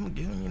hug, give them,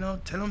 you know,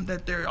 tell them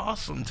that they're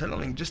awesome, tell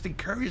them, just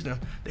encourage them.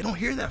 They don't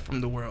hear that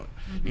from the world.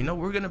 You know,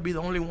 we're gonna be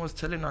the only ones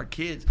telling our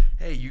kids,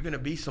 hey, you're gonna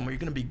be somewhere, you're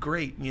gonna be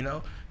great, you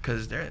know,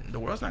 because the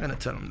world's not gonna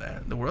tell them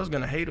that. The world's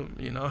gonna hate them,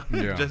 you know.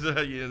 Yeah. Just,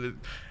 you know,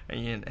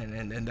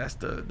 and that's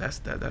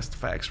the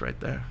facts right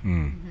there.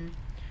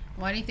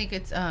 Why do you think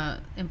it's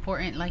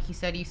important? Like you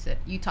said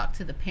you talk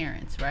to the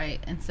parents, right?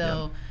 And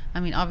so, I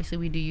mean, obviously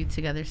we do youth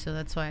together, so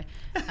that's why.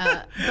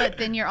 But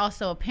then you're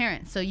also a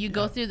parent, so you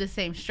go through the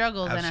same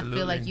struggles, Absolutely. and I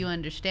feel like you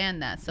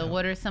understand that. So,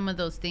 what are some of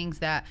those things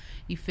that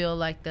you feel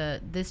like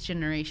this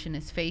generation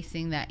is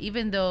facing? That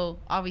even though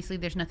obviously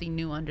there's nothing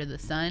new under the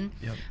sun,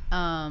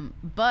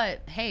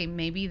 but hey,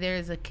 maybe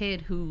there's a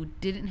kid who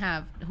doesn't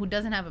have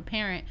a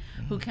parent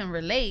who can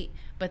relate.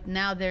 But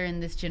now they're in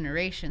this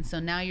generation, so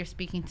now you're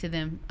speaking to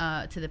them,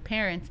 to the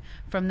parents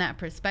from that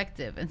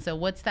perspective. And so,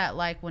 what's that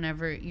like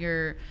whenever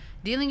you're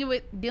dealing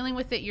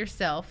with it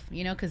yourself?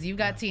 You know, because you've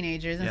got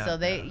teenagers, and so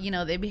they,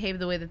 they behave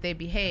the way that they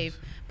behave.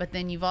 But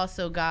then you've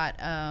also got,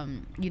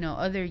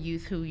 other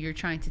youth who you're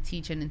trying to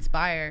teach and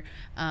inspire,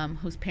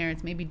 whose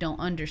parents maybe don't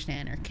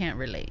understand or can't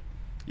relate.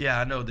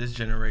 Yeah, I know this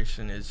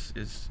generation is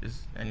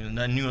and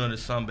not new under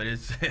the sun, but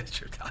it's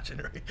tripped out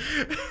generation.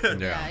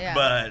 Yeah.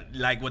 But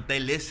like what they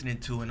listening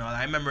to and all.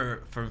 I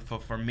remember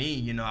for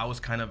me, I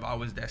was kind of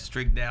always that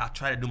strict dad. I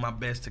try to do my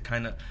best to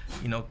kind of,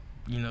 they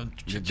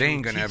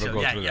ain't gonna ever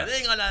go through that. They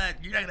ain't gonna.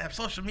 You're not gonna have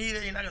social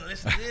media. You're not gonna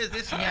listen to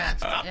this, and that.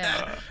 Stop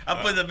that.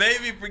 I put the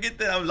baby. Forget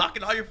that. I'm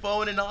locking all your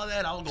phone and all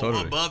that. I'll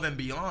go above and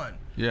beyond.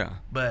 Yeah.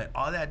 But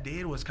all that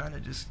did was kind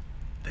of just.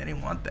 They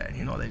didn't want that,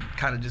 they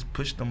kind of just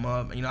pushed them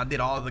up. I did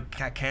all the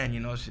I can,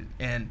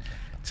 and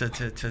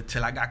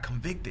till I got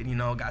convicted,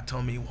 God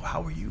told me, well,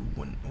 how were you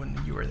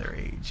when you were their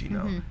age,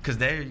 because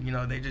they're,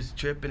 they just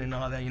tripping and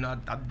all that,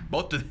 I,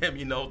 both of them,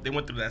 they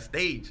went through that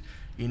stage,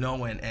 and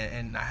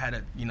I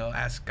had to,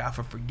 ask God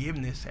for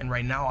forgiveness, and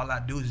right now all I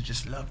do is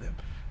just love them.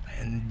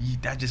 And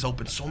that just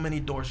opened so many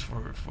doors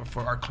for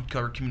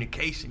our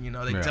communication.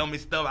 They tell me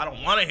stuff I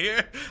don't want to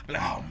hear. I'm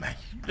like, oh, man.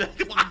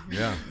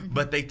 Yeah.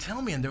 But they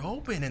tell me, and they're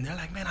open, and they're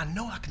like, man, I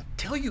know I can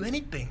tell you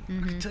anything.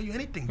 I can tell you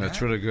anything. That's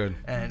man. really good.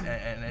 And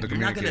you're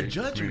not going to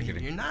judge me.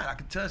 You're not. I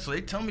can tell. So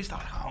they tell me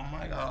stuff. Oh,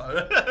 my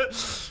God.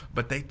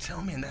 But they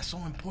tell me, and that's so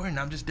important.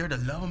 I'm just there to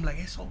love them. Like,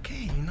 it's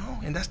okay,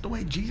 And that's the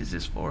way Jesus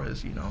is for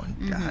us, And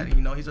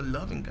God, He's a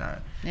loving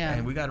God. Yeah.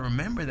 And we got to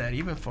remember that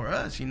even for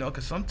us,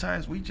 because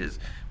sometimes we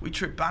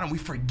trip out and we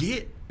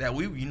forget that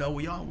we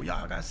all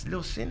got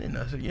little sin in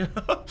us,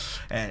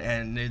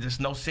 and there's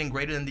no sin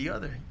greater than the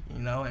other,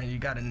 and you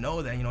got to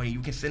know that, you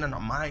can sin in our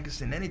mind, you can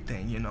sin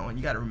anything, and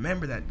you got to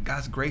remember that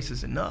God's grace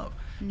is enough.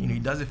 He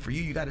does it for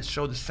you. You got to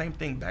show the same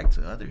thing back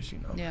to others,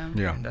 Yeah.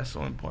 And that's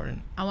so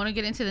important. I want to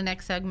get into the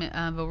next segment,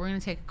 but we're going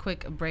to take a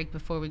quick break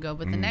before we go.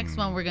 But the next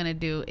one we're going to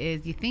do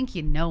is You Think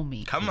You Know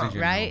Me. Come on.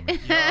 Right?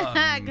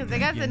 Because they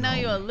got to know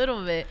you a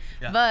little bit.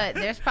 Yeah. But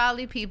there's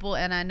probably people,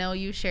 and I know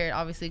you shared,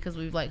 obviously, because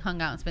we've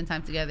hung out and spent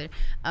time together.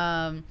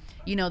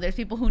 There's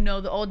people who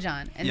know the old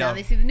John, and now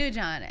they see the new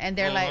John, and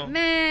they're like,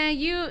 man,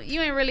 you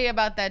ain't really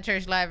about that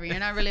church life, or you're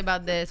not really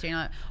about this,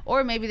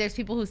 or maybe there's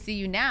people who see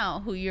you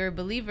now, who you're a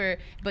believer,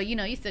 but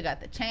you still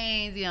got the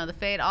chains, the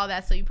fade, all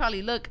that, so you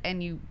probably look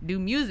and you do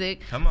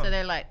music, so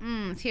they're like,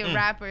 is he a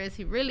rapper? Is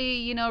he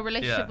really,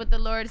 relationship with the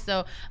Lord?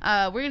 So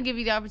we're gonna give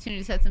you the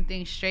opportunity to set some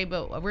things straight,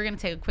 but we're gonna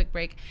take a quick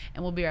break,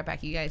 and we'll be right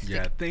back. You guys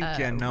stick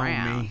you know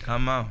around. me.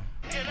 Come on.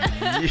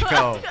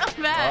 Yo.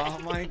 Oh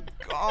my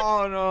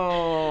God,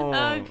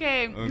 no.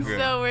 Okay,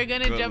 so we're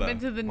gonna jump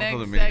into the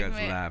next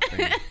segment.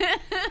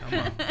 Come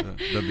on.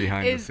 The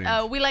behind the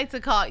scenes. We like to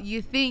call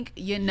You Think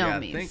You Know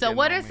Me. So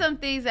what are some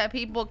things that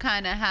people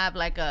kind of have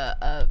like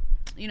a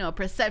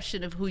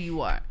perception of who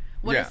you are?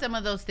 What are some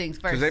of those things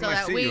first, so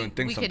that we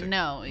something. can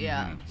know?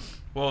 Yeah.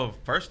 Well,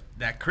 first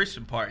that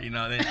Christian part,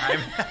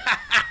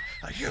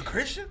 Are you a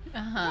Christian?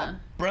 Uh-huh.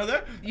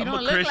 Brother, you I'm don't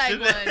a look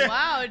Christian. like one.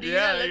 Wow, do you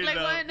not look like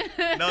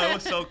one? No, it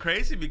was so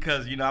crazy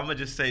because, I'm going to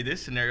just say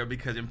this scenario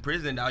because in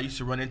prison, I used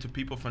to run into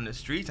people from the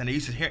streets and they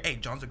used to hear, hey,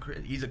 John's a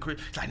Christian. He's a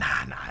Christian. It's like,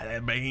 nah,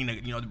 but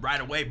he,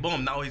 right away,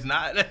 boom, no, he's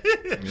not.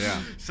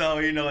 Yeah.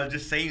 So,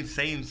 just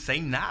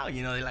same now,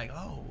 they're like,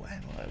 oh, what?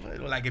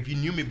 Like if you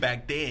knew me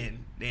back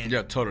then,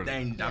 yeah, totally.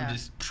 Then I'm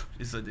just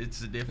it's a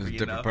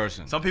different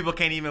person. Some people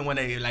can't even when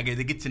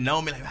they get to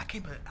know me, like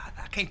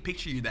I can't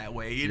picture you that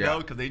way,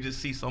 because they just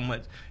see so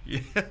much.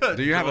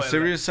 Do you have a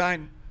serious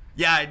side?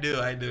 Yeah, I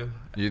do.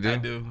 You do? I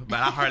do, but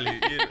I hardly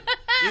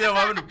either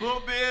I'm in the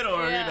pulpit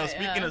or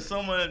speaking to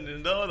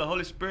someone. The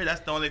Holy Spirit.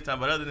 That's the only time.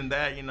 But other than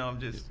that, I'm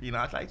just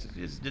I like to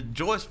just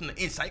joys from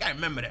the inside. You gotta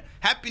remember that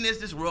happiness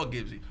this world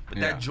gives you, but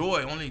that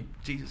joy only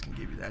Jesus can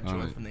give you. That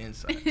joy from the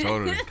inside.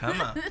 Totally. Come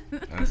on.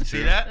 That's See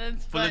true. that?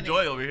 That's Full funny. of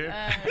joy over here.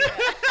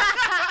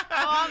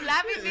 I'm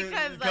laughing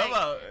because Come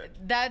on.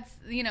 that's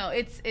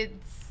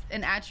it's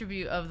an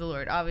attribute of the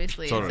Lord,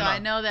 obviously. Totally. So I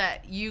know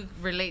that you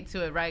relate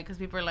to it, right? Because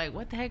people are like,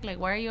 "What the heck? Like,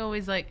 why are you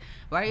always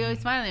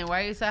smiling?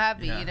 Why are you so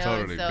happy?"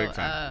 Totally, so big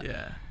time.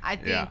 I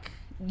think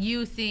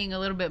you seeing a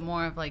little bit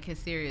more of like his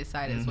serious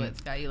side is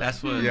what's got you like.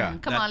 That's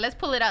what. Come on, let's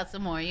pull it out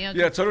some more.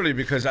 Yeah, totally.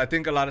 Because I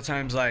think a lot of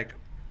times, like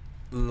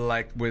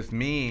with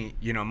me,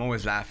 I'm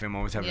always laughing, I'm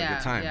always having a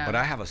good time. Yeah. But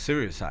I have a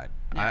serious side.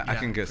 I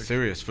can get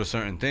serious for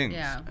certain things,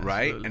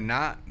 right? Absolutely. And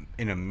not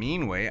in a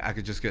mean way. I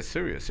could just get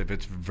serious if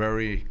it's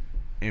very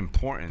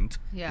important,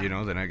 Yeah. you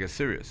know, then I get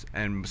serious.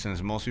 And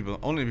since most people,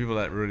 only people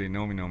that really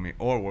know me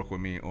or work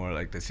with me or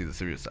like they see the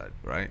serious side,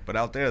 right? But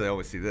out there they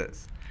always see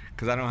this,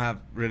 because I don't have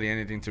really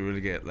anything to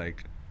really get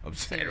like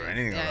upset or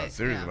anything about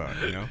serious about,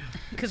 you know.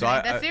 Because it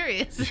ain't that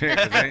serious. Yeah,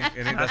 'cause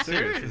it ain't that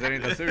serious. 'Cause it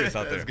ain't that serious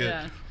out there. That's good.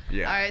 Yeah.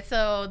 Yeah. All right.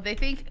 So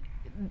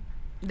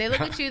they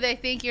look at you. They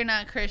think you're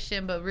not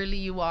Christian, but really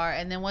you are.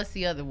 And then what's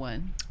the other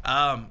one?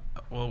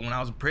 Well, when I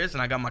was in prison,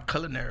 I got my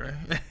culinary.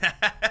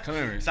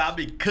 Culinary. So I'll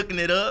be cooking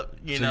it up.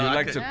 You So know, you I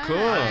like could- to Nice. cook.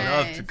 I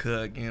love to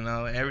cook, you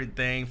know,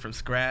 everything from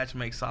scratch,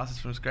 make sausage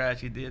from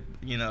scratch.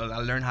 You know, I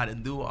learned how to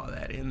do all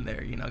that in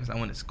there, you know, because I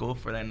went to school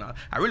for that. And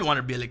I really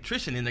wanted to be an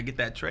electrician in there, get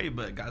that trade,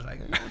 but guys like,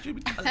 why don't you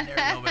be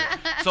culinary over there?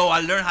 So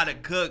I learned how to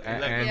cook. And,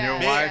 like, and Yeah. your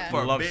big wife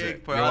for loves big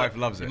it. for Your other- wife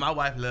loves it. My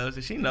wife loves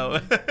it. She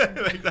knows.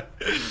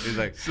 He's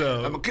like,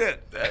 So- I'm a cook.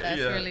 That's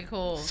Yeah. really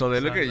cool. So they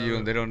look So I at you love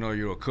and they don't know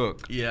you're a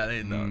cook. Yeah,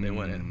 they know. They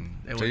wouldn't.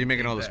 So you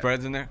making all the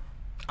spreads in there?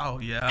 Oh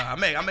yeah,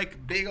 I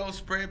make big old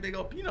spread, big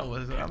old, you know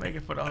what I make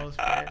it for the whole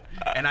spread.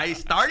 And I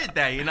started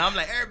that, you know. I'm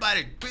like,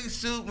 everybody bring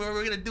soup,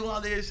 we're gonna do all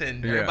this,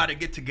 and Yeah. everybody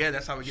get together.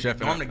 That's how we get Chef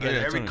the dorm it up. together.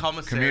 Yeah, Every totally.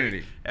 commissary,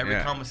 Community. every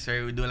Yeah.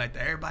 commissary, we do it like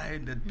that. Everybody,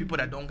 the people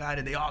that don't got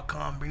it, they all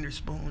come, bring their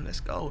spoon, let's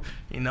go,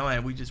 you know.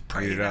 And we just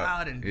pray Eat it it up.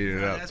 out and Eat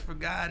it up. ask for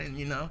God, and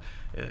you know,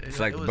 It's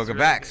like it was Book of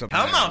really Acts good. up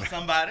Come there. on,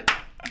 somebody.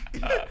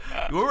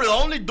 We were the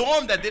only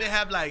dorm that didn't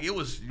have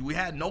we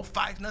had no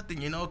fights,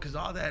 nothing, you know, because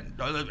all that,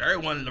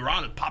 everyone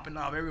around is popping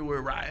off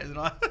everywhere, riots and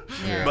all.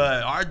 Yeah.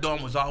 But our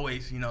dorm was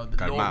always, you know, the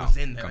door Calmao. was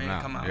in there,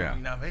 Calmao. come out, Yeah.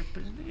 you know.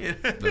 Hey,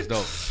 That's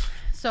dope.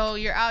 So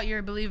you're out, you're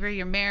a believer,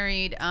 you're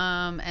married,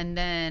 and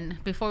then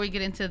before we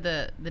get into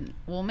the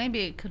well, maybe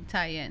it could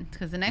tie in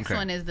because the next Okay.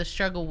 one is the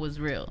struggle was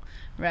real,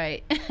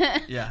 right?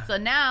 Yeah. So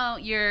now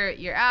you're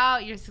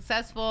out, you're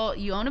successful,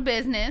 you own a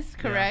business,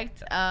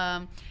 correct?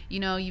 You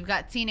know, you've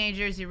got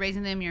teenagers, you're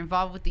raising them, you're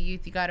involved with the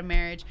youth, you got a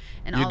marriage,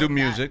 and You all do of that.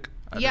 music.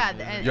 Yeah,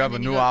 music. and You have a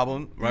then new go-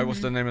 album, right? What's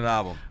the name of the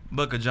album?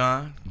 Book of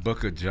John,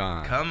 Book of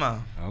John. come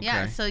on. Okay.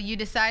 Yeah, so you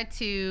decide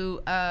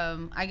to,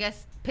 I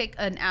guess, pick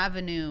an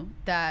avenue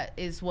that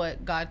is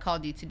what God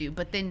called you to do.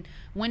 But then,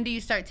 when do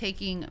you start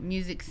taking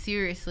music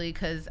seriously?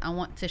 Because I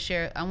want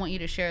you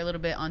to share a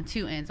little bit on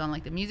two ends, on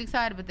like the music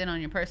side, but then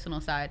on your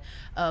personal side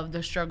of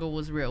the struggle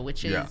was real,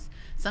 which is Yeah.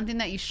 something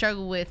that you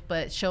struggle with,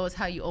 but show us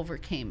how you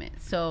overcame it.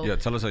 So Yeah,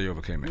 tell us how you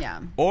overcame it.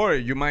 Yeah. Or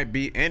you might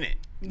be in it,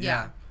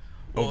 yeah.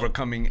 Well,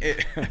 overcoming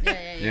it.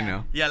 yeah, You yeah.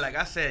 know. Yeah, like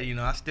I said, you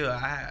know, I still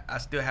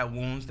have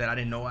wounds that I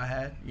didn't know I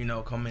had, you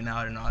know, coming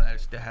out and all that. I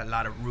still had a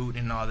lot of root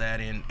and all that,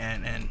 and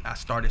I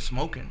started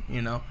smoking,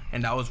 you know,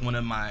 and that was one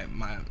of my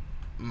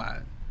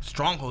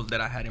strongholds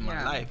that I had in my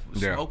Yeah. life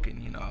was Yeah.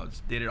 smoking. You know, I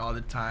just did it all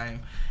the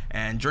time,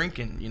 and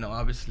drinking. You know,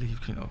 obviously,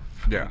 you know,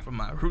 from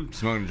my roots.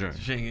 Smoking and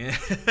drinking.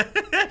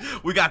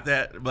 We got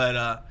that,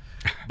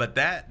 but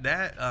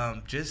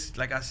that just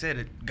like I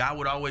said, God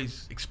would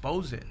always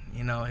expose it.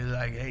 You know, he's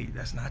like, hey,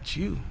 that's not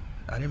you.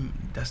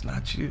 That's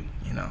not you.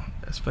 You know,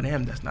 that's for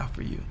them. That's not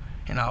for you.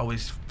 And I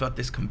always felt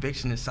this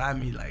conviction inside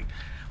me, like,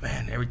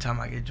 man, every time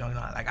I get drunk,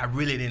 like I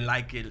really didn't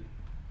like it.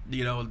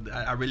 You know,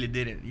 I really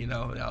didn't. You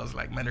know, I was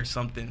like, man, there's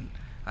something.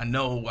 I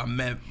know I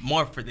meant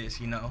more for this,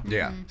 you know.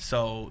 Yeah.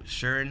 So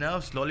sure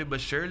enough, slowly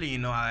but surely, you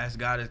know, I asked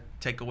God to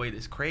take away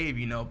this crave,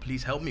 you know,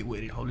 please help me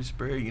with it. Holy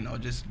Spirit, you know,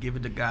 just give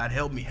it to God.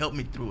 Help me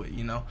through it,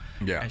 you know.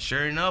 Yeah. And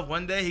sure enough,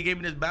 one day he gave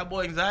me this bad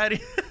boy anxiety.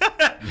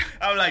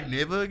 I'm like,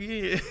 never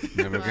again.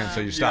 Never again. So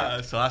you Yeah,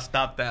 stopped. so I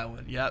stopped that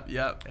one.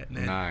 Yep. And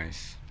then,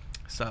 Nice.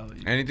 So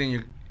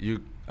Anything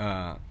you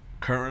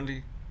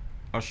currently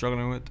are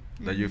struggling with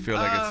that you feel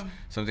like it's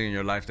something in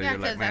your life that Yeah, you're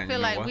like, because man, I feel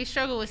you know like what? we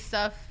struggle with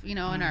stuff, you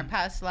know, in our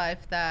past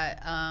life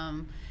that,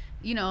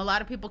 you know, a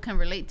lot of people can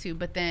relate to.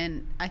 But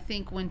then I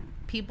think when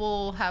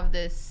people have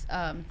this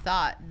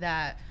thought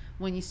that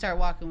when you start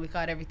walking with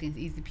God, everything's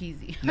easy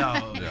peasy.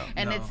 No, Yeah.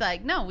 And no. it's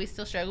like, no, we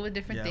still struggle with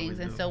different Yeah, we things.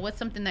 And do. so what's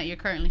something that you're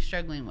currently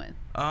struggling with?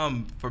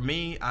 For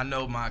me, I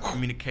know my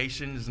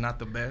communication is not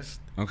the best.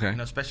 Okay. You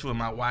know, especially with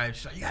my wife.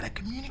 She's like, you gotta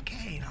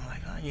communicate. I'm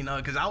like, you know,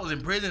 because I was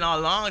in prison all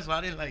along, so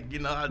I didn't like, you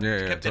know, I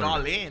Yeah, kept it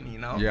totally. all in, you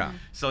know. Yeah.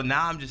 So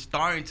now I'm just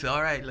starting to,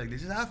 all right, like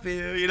this is how I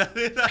feel, you know.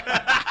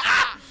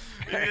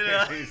 You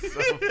know? He's so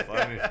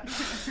funny.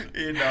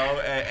 You know,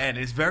 and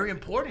it's very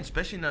important,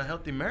 especially in a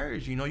healthy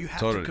marriage. You know, you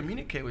have Totally. to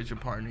communicate with your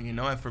partner. You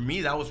know, and for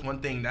me, that was one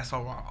thing. That's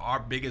how our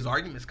biggest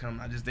arguments come.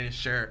 I just didn't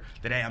share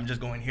that. Hey, I'm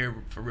just going here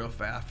for real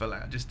fast. I felt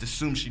like I just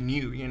assumed she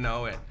knew. You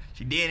know, and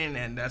she didn't,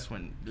 and that's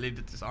when it led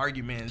to this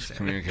argument.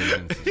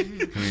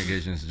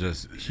 Communication is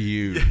just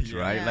huge,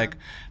 right? Yeah.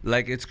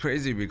 Like it's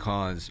crazy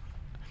because,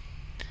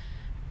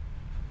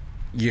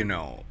 you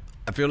know,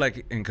 I feel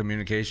like in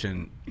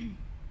communication,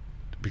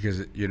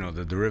 because, you know,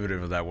 the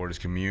derivative of that word is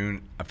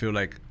commune. I feel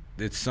like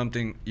it's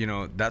something, you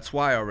know, that's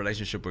why our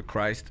relationship with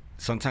Christ,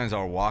 sometimes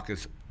our walk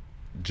is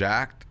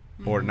jacked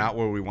or not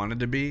where we wanted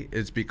to be,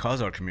 it's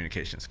because our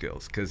communication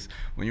skills. Because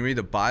when you read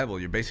the Bible,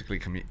 you're basically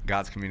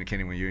God's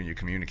communicating with you, and you're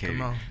communicating.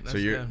 Come on, so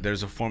good.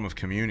 There's a form of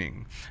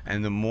communing,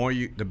 and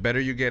the better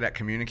you get at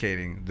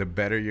communicating, the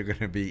better you're going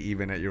to be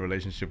even at your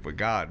relationship with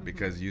God,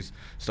 because you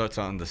start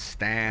to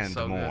understand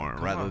more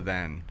rather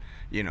than.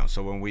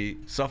 So when we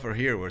suffer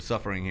here, we're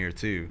suffering here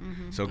too.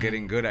 So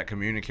getting good at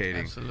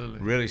communicating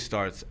really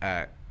starts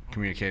at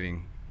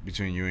communicating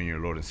between you and your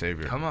Lord and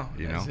Savior. Come on,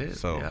 that's it.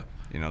 So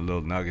a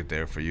little nugget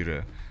there for you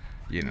to,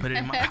 put it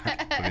in put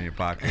it in your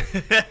pocket.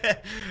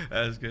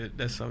 That's good.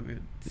 That's so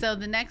good. So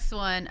the next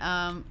one,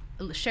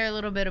 share a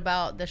little bit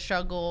about the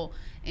struggle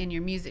in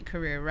your music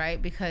career, right?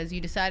 Because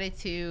you decided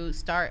to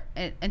start,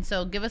 and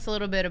so give us a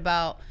little bit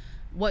about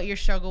what your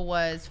struggle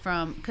was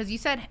because you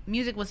said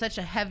music was such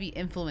a heavy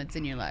influence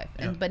in your life,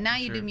 but now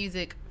you do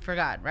music for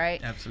God,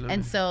 right? Absolutely.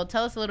 And so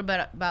tell us a little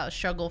bit about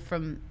struggle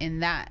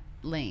in that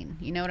lane.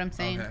 You know what I'm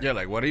saying? Okay. Yeah,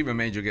 like what even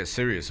made you get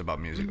serious about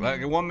music?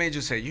 Like what made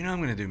you say, I'm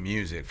going to do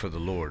music for the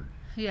Lord?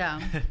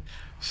 Yeah.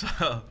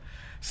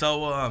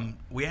 So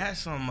we had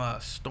some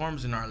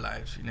storms in our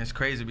lives, and it's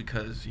crazy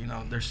because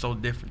there's so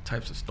different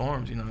types of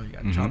storms. You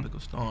got tropical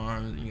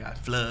storms, and you got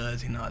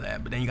floods and all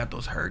that, but then you got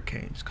those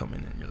hurricanes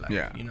coming in your life.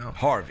 Yeah.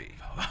 Harvey.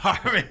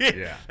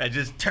 Yeah. That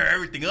just tear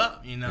everything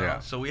up. Yeah.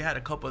 So we had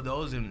a couple of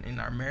those in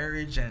our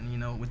marriage,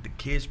 and with the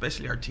kids,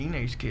 especially our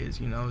teenage kids.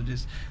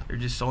 They're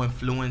just so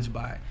influenced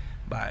by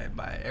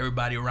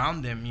everybody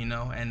around them.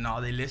 And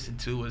all they listen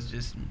to was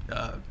just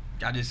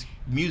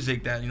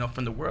music that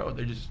from the world.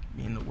 They're just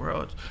in the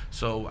world.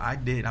 So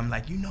I'm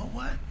like, you know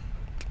what,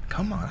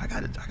 come on, I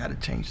gotta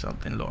change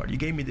something, Lord. You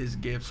gave me this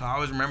gift. So I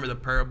always remember the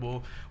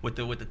parable with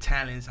the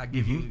talents. I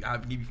give you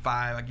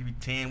 5, I give you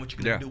 10. What you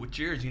gonna do with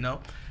yours?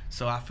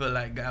 So I feel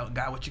like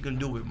God, what you gonna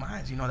do with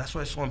mine? That's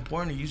why it's so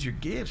important to use your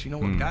gifts.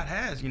 What God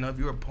has. If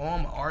you're a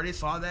poem, an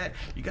artist, all that,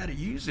 you gotta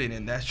use it.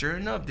 And that's sure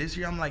enough. This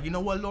year I'm like, you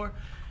know what, Lord.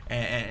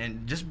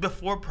 And just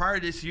prior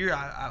to this year,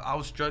 I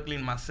was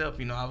struggling myself.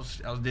 I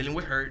was dealing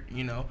with hurt.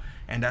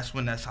 And that's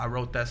when I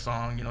wrote that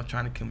song.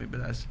 Trying to kill me,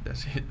 but that's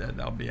it.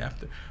 That'll be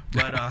after.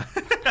 But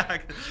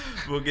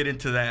we'll get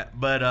into that.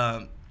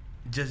 But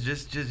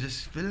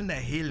just feeling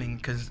that healing,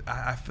 because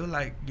I feel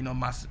like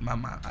my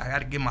I got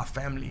to give my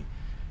family,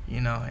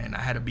 and I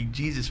had to be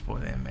Jesus for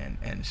them.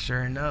 And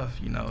sure enough,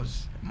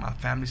 my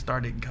family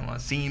started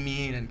seeing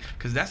me, and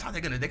because that's how they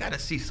got to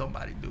see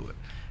somebody do it.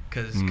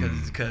 Cause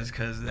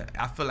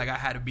I feel like I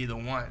had to be the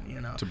one,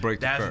 to break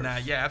the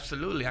curse. Yeah,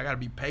 absolutely. I gotta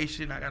be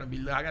patient. I gotta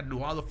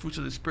do all the fruits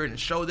of the Spirit and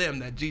show them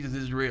that Jesus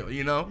is real,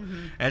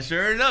 And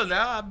sure enough,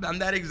 now I'm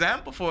that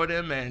example for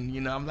them,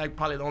 and I'm like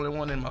probably the only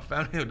one in my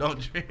family who don't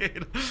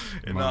drink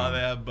and all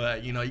that.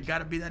 But you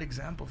gotta be that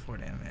example for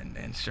them,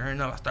 and sure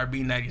enough, I started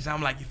being that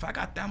example. I'm like, if I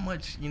got that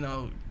much,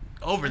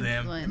 over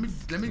them, let me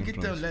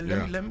get them.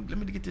 Let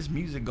me get this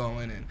music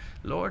going, and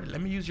Lord, let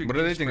me use your. What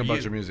do they think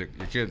about your music,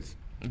 your kids?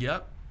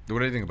 Yep. What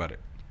do you think about it?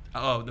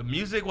 Oh, the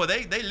music? Well,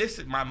 they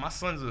listen. My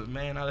son's a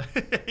man.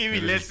 He be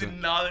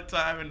listening all the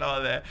time and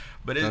all that.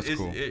 But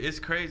cool. It's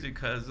crazy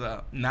because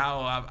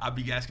now I'll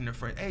be asking their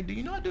friends, hey, do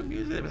you know I do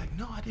music? They're like,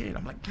 no, I didn't.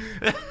 I'm like,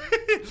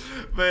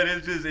 but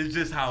it's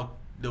just how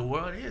the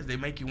world is. They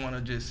make you want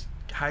to just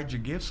hide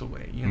your gifts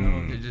away.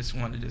 They just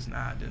want to they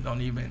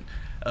don't even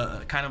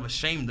kind of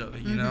ashamed of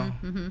it.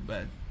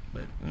 But.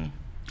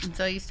 And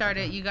so you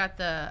got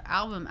the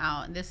album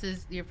out. This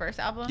is your first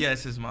album? Yeah,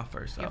 this is my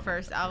first album. Your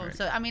first album. Right.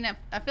 So, I mean, I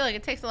feel like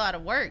it takes a lot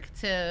of work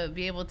to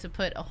be able to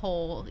put a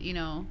whole,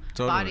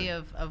 body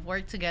of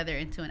work together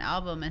into an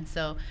album. And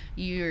so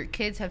your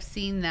kids have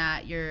seen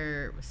that,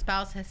 your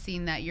spouse has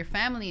seen that, your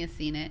family has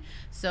seen it.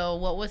 So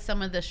what was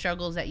some of the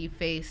struggles that you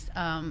faced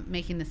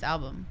making this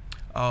album?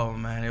 Oh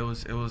man, it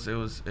was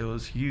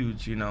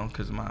huge,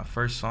 because my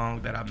first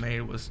song that I made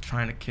was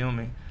Trying to Kill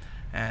Me.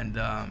 And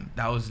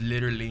that was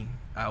literally,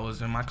 I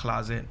was in my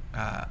closet.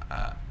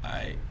 God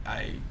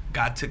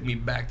took me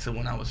back to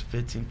when I was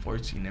 15,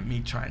 14, and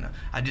me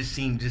I just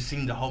seen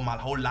my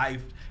whole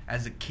life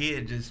as a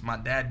kid, just my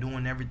dad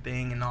doing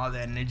everything and all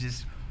that, and I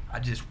just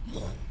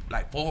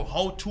like for a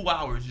whole 2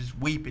 hours just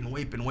weeping,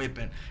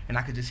 and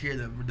I could just hear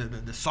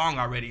the song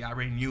already. I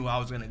already knew I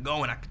was gonna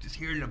go, and I could just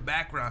hear it in the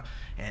background,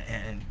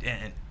 and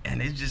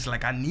it's just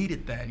like I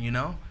needed that,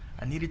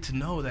 I needed to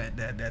know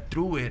that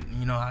through it,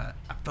 I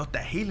felt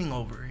that healing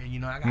over it.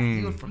 I got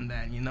healed from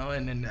that,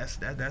 and then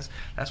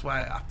that's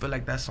why I feel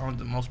like that song's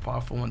the most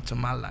powerful one to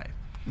my life.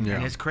 Yeah.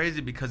 And it's crazy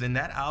because in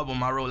that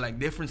album I wrote like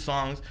different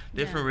songs,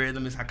 different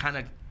rhythms. I kind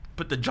of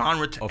put the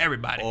genre to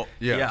everybody. All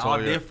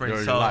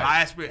different. So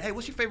I asked people, hey,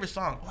 what's your favorite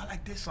song? Oh, I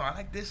like this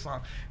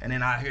song. And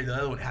then I hear the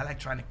other one, I like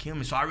Trying to Kill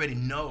Me. So I already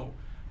know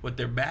what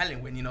they're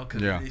battling with,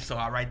 cause so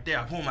I right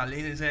there, boom, I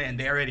lean in and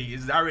they already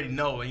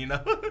know,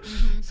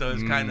 So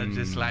it's kind of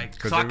just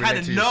like, so I kind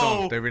of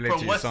know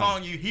from what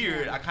song you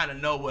hear, I kind of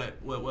know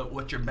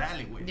what you're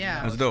battling with.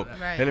 Yeah, that's dope.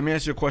 Right. Hey, let me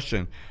ask you a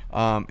question.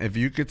 If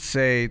you could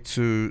say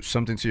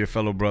something to your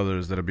fellow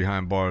brothers that are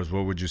behind bars,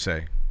 what would you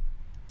say?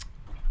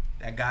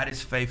 That God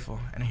is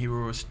faithful and He will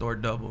restore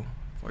double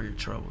for your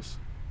troubles.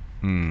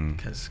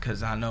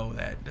 Because I know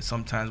that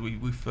sometimes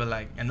we feel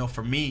like, I know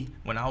for me,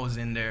 when I was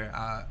in there,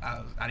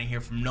 I didn't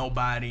hear from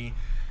nobody.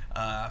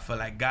 I feel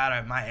like, God,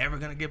 am I ever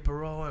going to get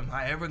parole? Am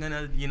I ever going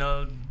to,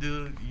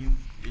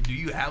 do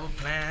you have a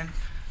plan?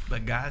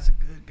 But God's a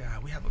good guy.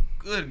 We have a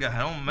good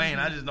guy. Oh, man,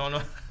 I just don't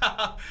know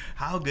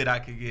how good I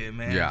could get,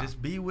 man. Yeah.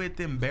 Just be with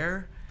him,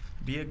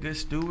 be a good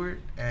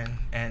steward,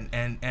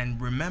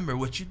 and remember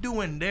what you're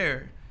doing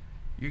there.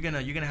 You're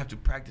gonna have to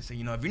practice it. If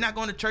you're not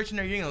going to church in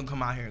there, you ain't gonna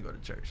come out here and go to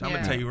church. I'm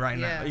gonna tell you right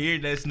now,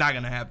 that's not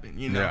gonna happen.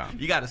 You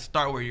got to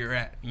start where you're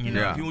at.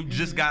 If you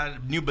just got a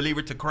new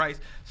believer to Christ,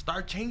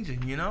 start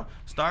changing.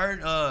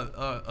 Start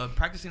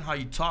practicing how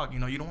you talk. You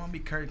don't want to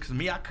be cursed. Because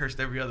me, I cursed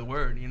every other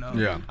word.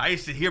 I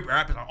used to hear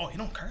rappers like, "Oh, you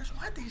don't curse?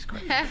 What? He's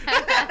crazy."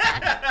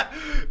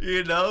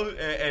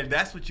 And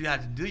that's what you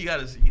have to do. You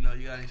gotta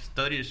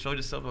study to show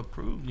yourself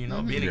approved. Be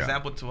an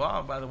example to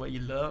all by the way you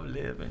love,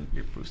 live, and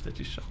your fruits that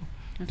you show.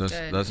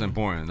 That's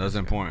important. That's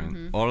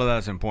important. All of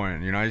that's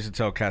important. I used to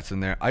tell cats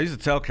in there. I used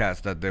to tell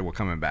cats that they were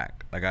coming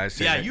back. Like I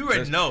said, you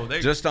already know.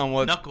 Just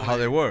on how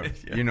they were.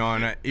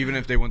 And even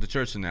if they went to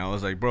church in there, I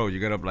was like, bro, you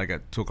get up like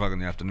at 2:00 in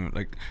the afternoon.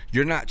 Like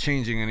you're not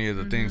changing any of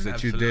the things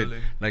that you did.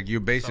 Like you're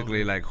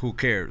basically like, who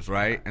cares,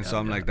 right? And so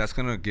I'm like, that's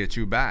gonna get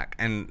you back.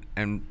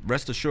 And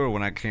rest assured,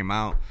 when I came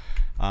out,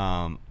 a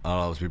lot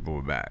of those people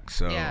were back.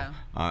 So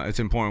it's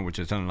important what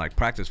you're telling, like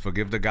practice,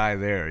 forgive the guy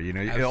there.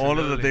 All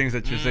of the things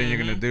that you're saying you're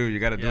gonna do, you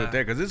got to do it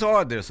there because it's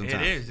hard there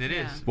sometimes. It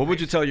is. What would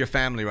you tell your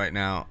family right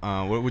now?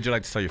 What would you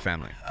like to tell your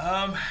family?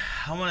 I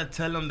want to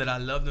tell them that I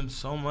love them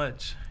so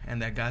much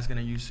and that God's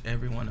gonna use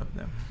every one of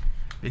them,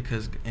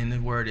 because in the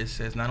Word it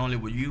says not only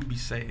will you be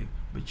saved,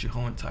 but your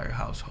whole entire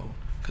household.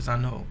 Because I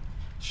know,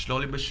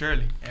 slowly but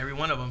surely, every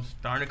one of them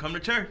starting to come to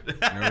church.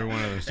 Every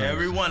one of them.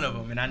 Every one of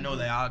them. And I know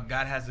that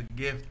God has a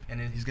gift, and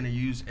He's going to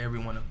use every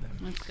one of them.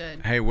 That's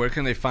good. Hey, where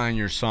can they find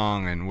your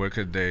song, and where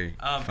could they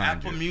find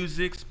Apple you?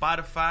 Music,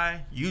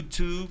 Spotify,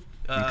 YouTube,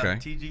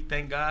 TG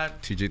Thank God.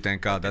 TG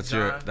Thank God. That's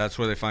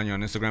where they find you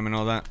on Instagram and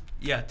all that?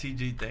 Yeah,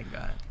 TG Thank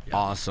God. Yeah.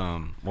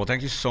 Awesome. Well,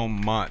 thank you so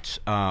much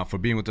for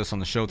being with us on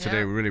the show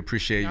today. We really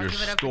appreciate your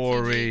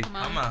story.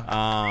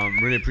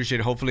 Really appreciate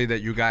it. Hopefully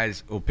that you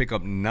guys will pick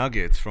up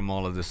nuggets from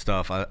all of this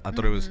stuff. I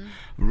thought it was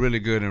really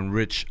good and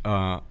rich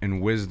in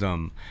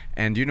wisdom.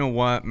 And you know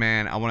what,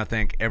 man? I want to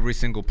thank every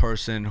single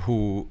person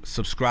who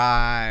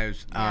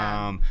subscribes,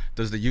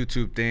 does the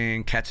YouTube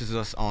thing, catches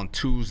us on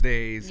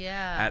Tuesdays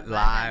at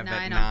live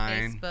at 9 on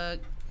Facebook.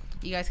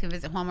 You guys can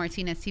visit Juan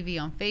Martinez TV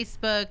on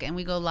Facebook, and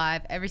we go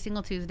live every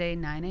single Tuesday,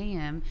 9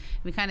 a.m.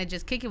 We kind of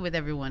just kick it with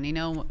everyone,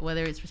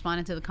 whether it's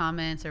responding to the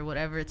comments or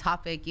whatever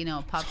topic,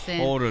 pops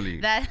in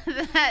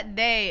that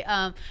day.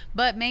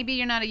 But maybe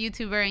you're not a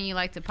YouTuber and you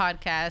like to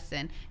podcast,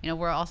 and,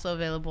 we're also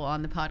available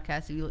on the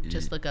podcast if you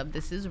just look up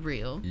This Is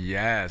Real.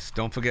 Yes.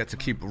 Don't forget to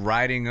keep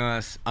writing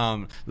us.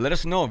 Let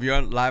us know if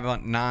you're live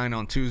at 9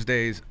 on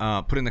Tuesdays.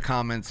 Put in the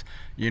comments,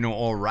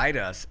 or write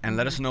us and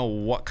let us know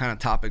what kind of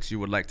topics you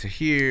would like to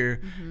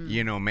hear.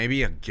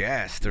 Maybe a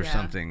guest or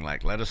something.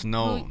 Like, let us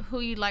know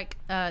who you'd like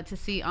to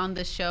see on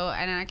the show.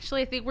 And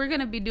actually, I think we're going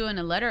to be doing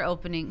a letter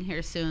opening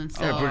here soon.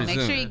 So make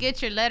sure you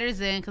get your letters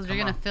in, because we're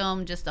going to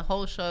film just a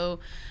whole show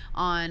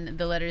on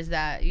the letters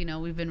that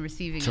we've been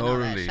receiving and all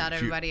that. Shout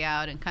everybody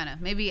out and kind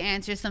of maybe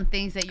answer some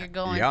things that you're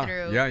going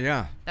through.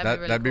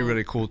 That'd be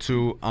really cool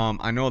too.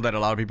 I know that a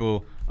lot of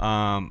people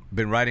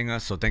been writing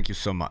us, so thank you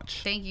so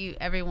much. Thank you,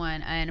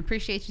 everyone, and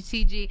appreciate you,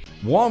 TG.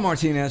 Juan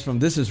Martinez from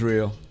This Is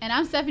Real. And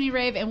I'm Stephanie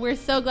Rave, and we're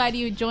so glad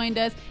you joined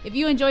us. If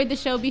you enjoyed the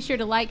show, be sure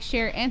to like,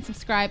 share, and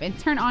subscribe, and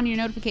turn on your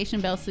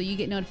notification bell so you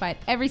get notified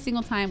every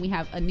single time we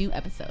have a new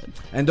episode.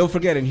 And don't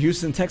forget, in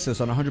Houston,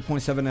 Texas, on 100.7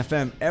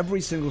 FM,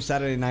 every single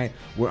Saturday night,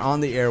 we're on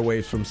the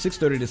airwaves from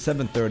 6:30 to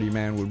 7:30,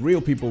 man, with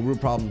real people, real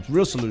problems,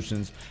 real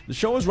solutions. The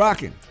show is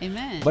rocking.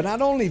 Amen. But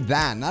not only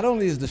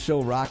is the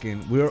show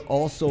rocking, we're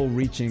also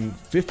reaching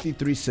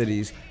 53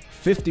 cities,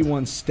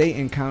 51 state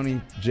and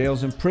county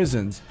jails and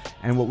prisons.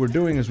 And what we're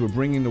doing is we're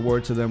bringing the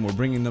word to them. We're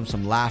bringing them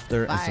some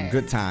laughter and some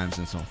good times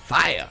and some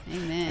fire.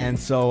 Amen. And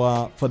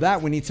so for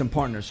that, we need some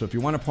partners. So if you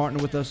want to partner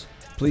with us,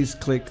 please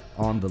click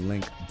on the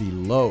link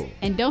below.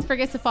 And don't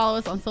forget to follow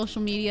us on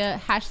social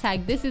media,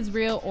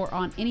 #ThisIsReal, or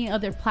on any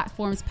other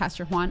platforms,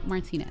 Pastor Juan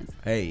Martinez.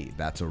 Hey,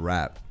 that's a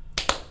wrap.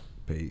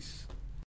 Peace.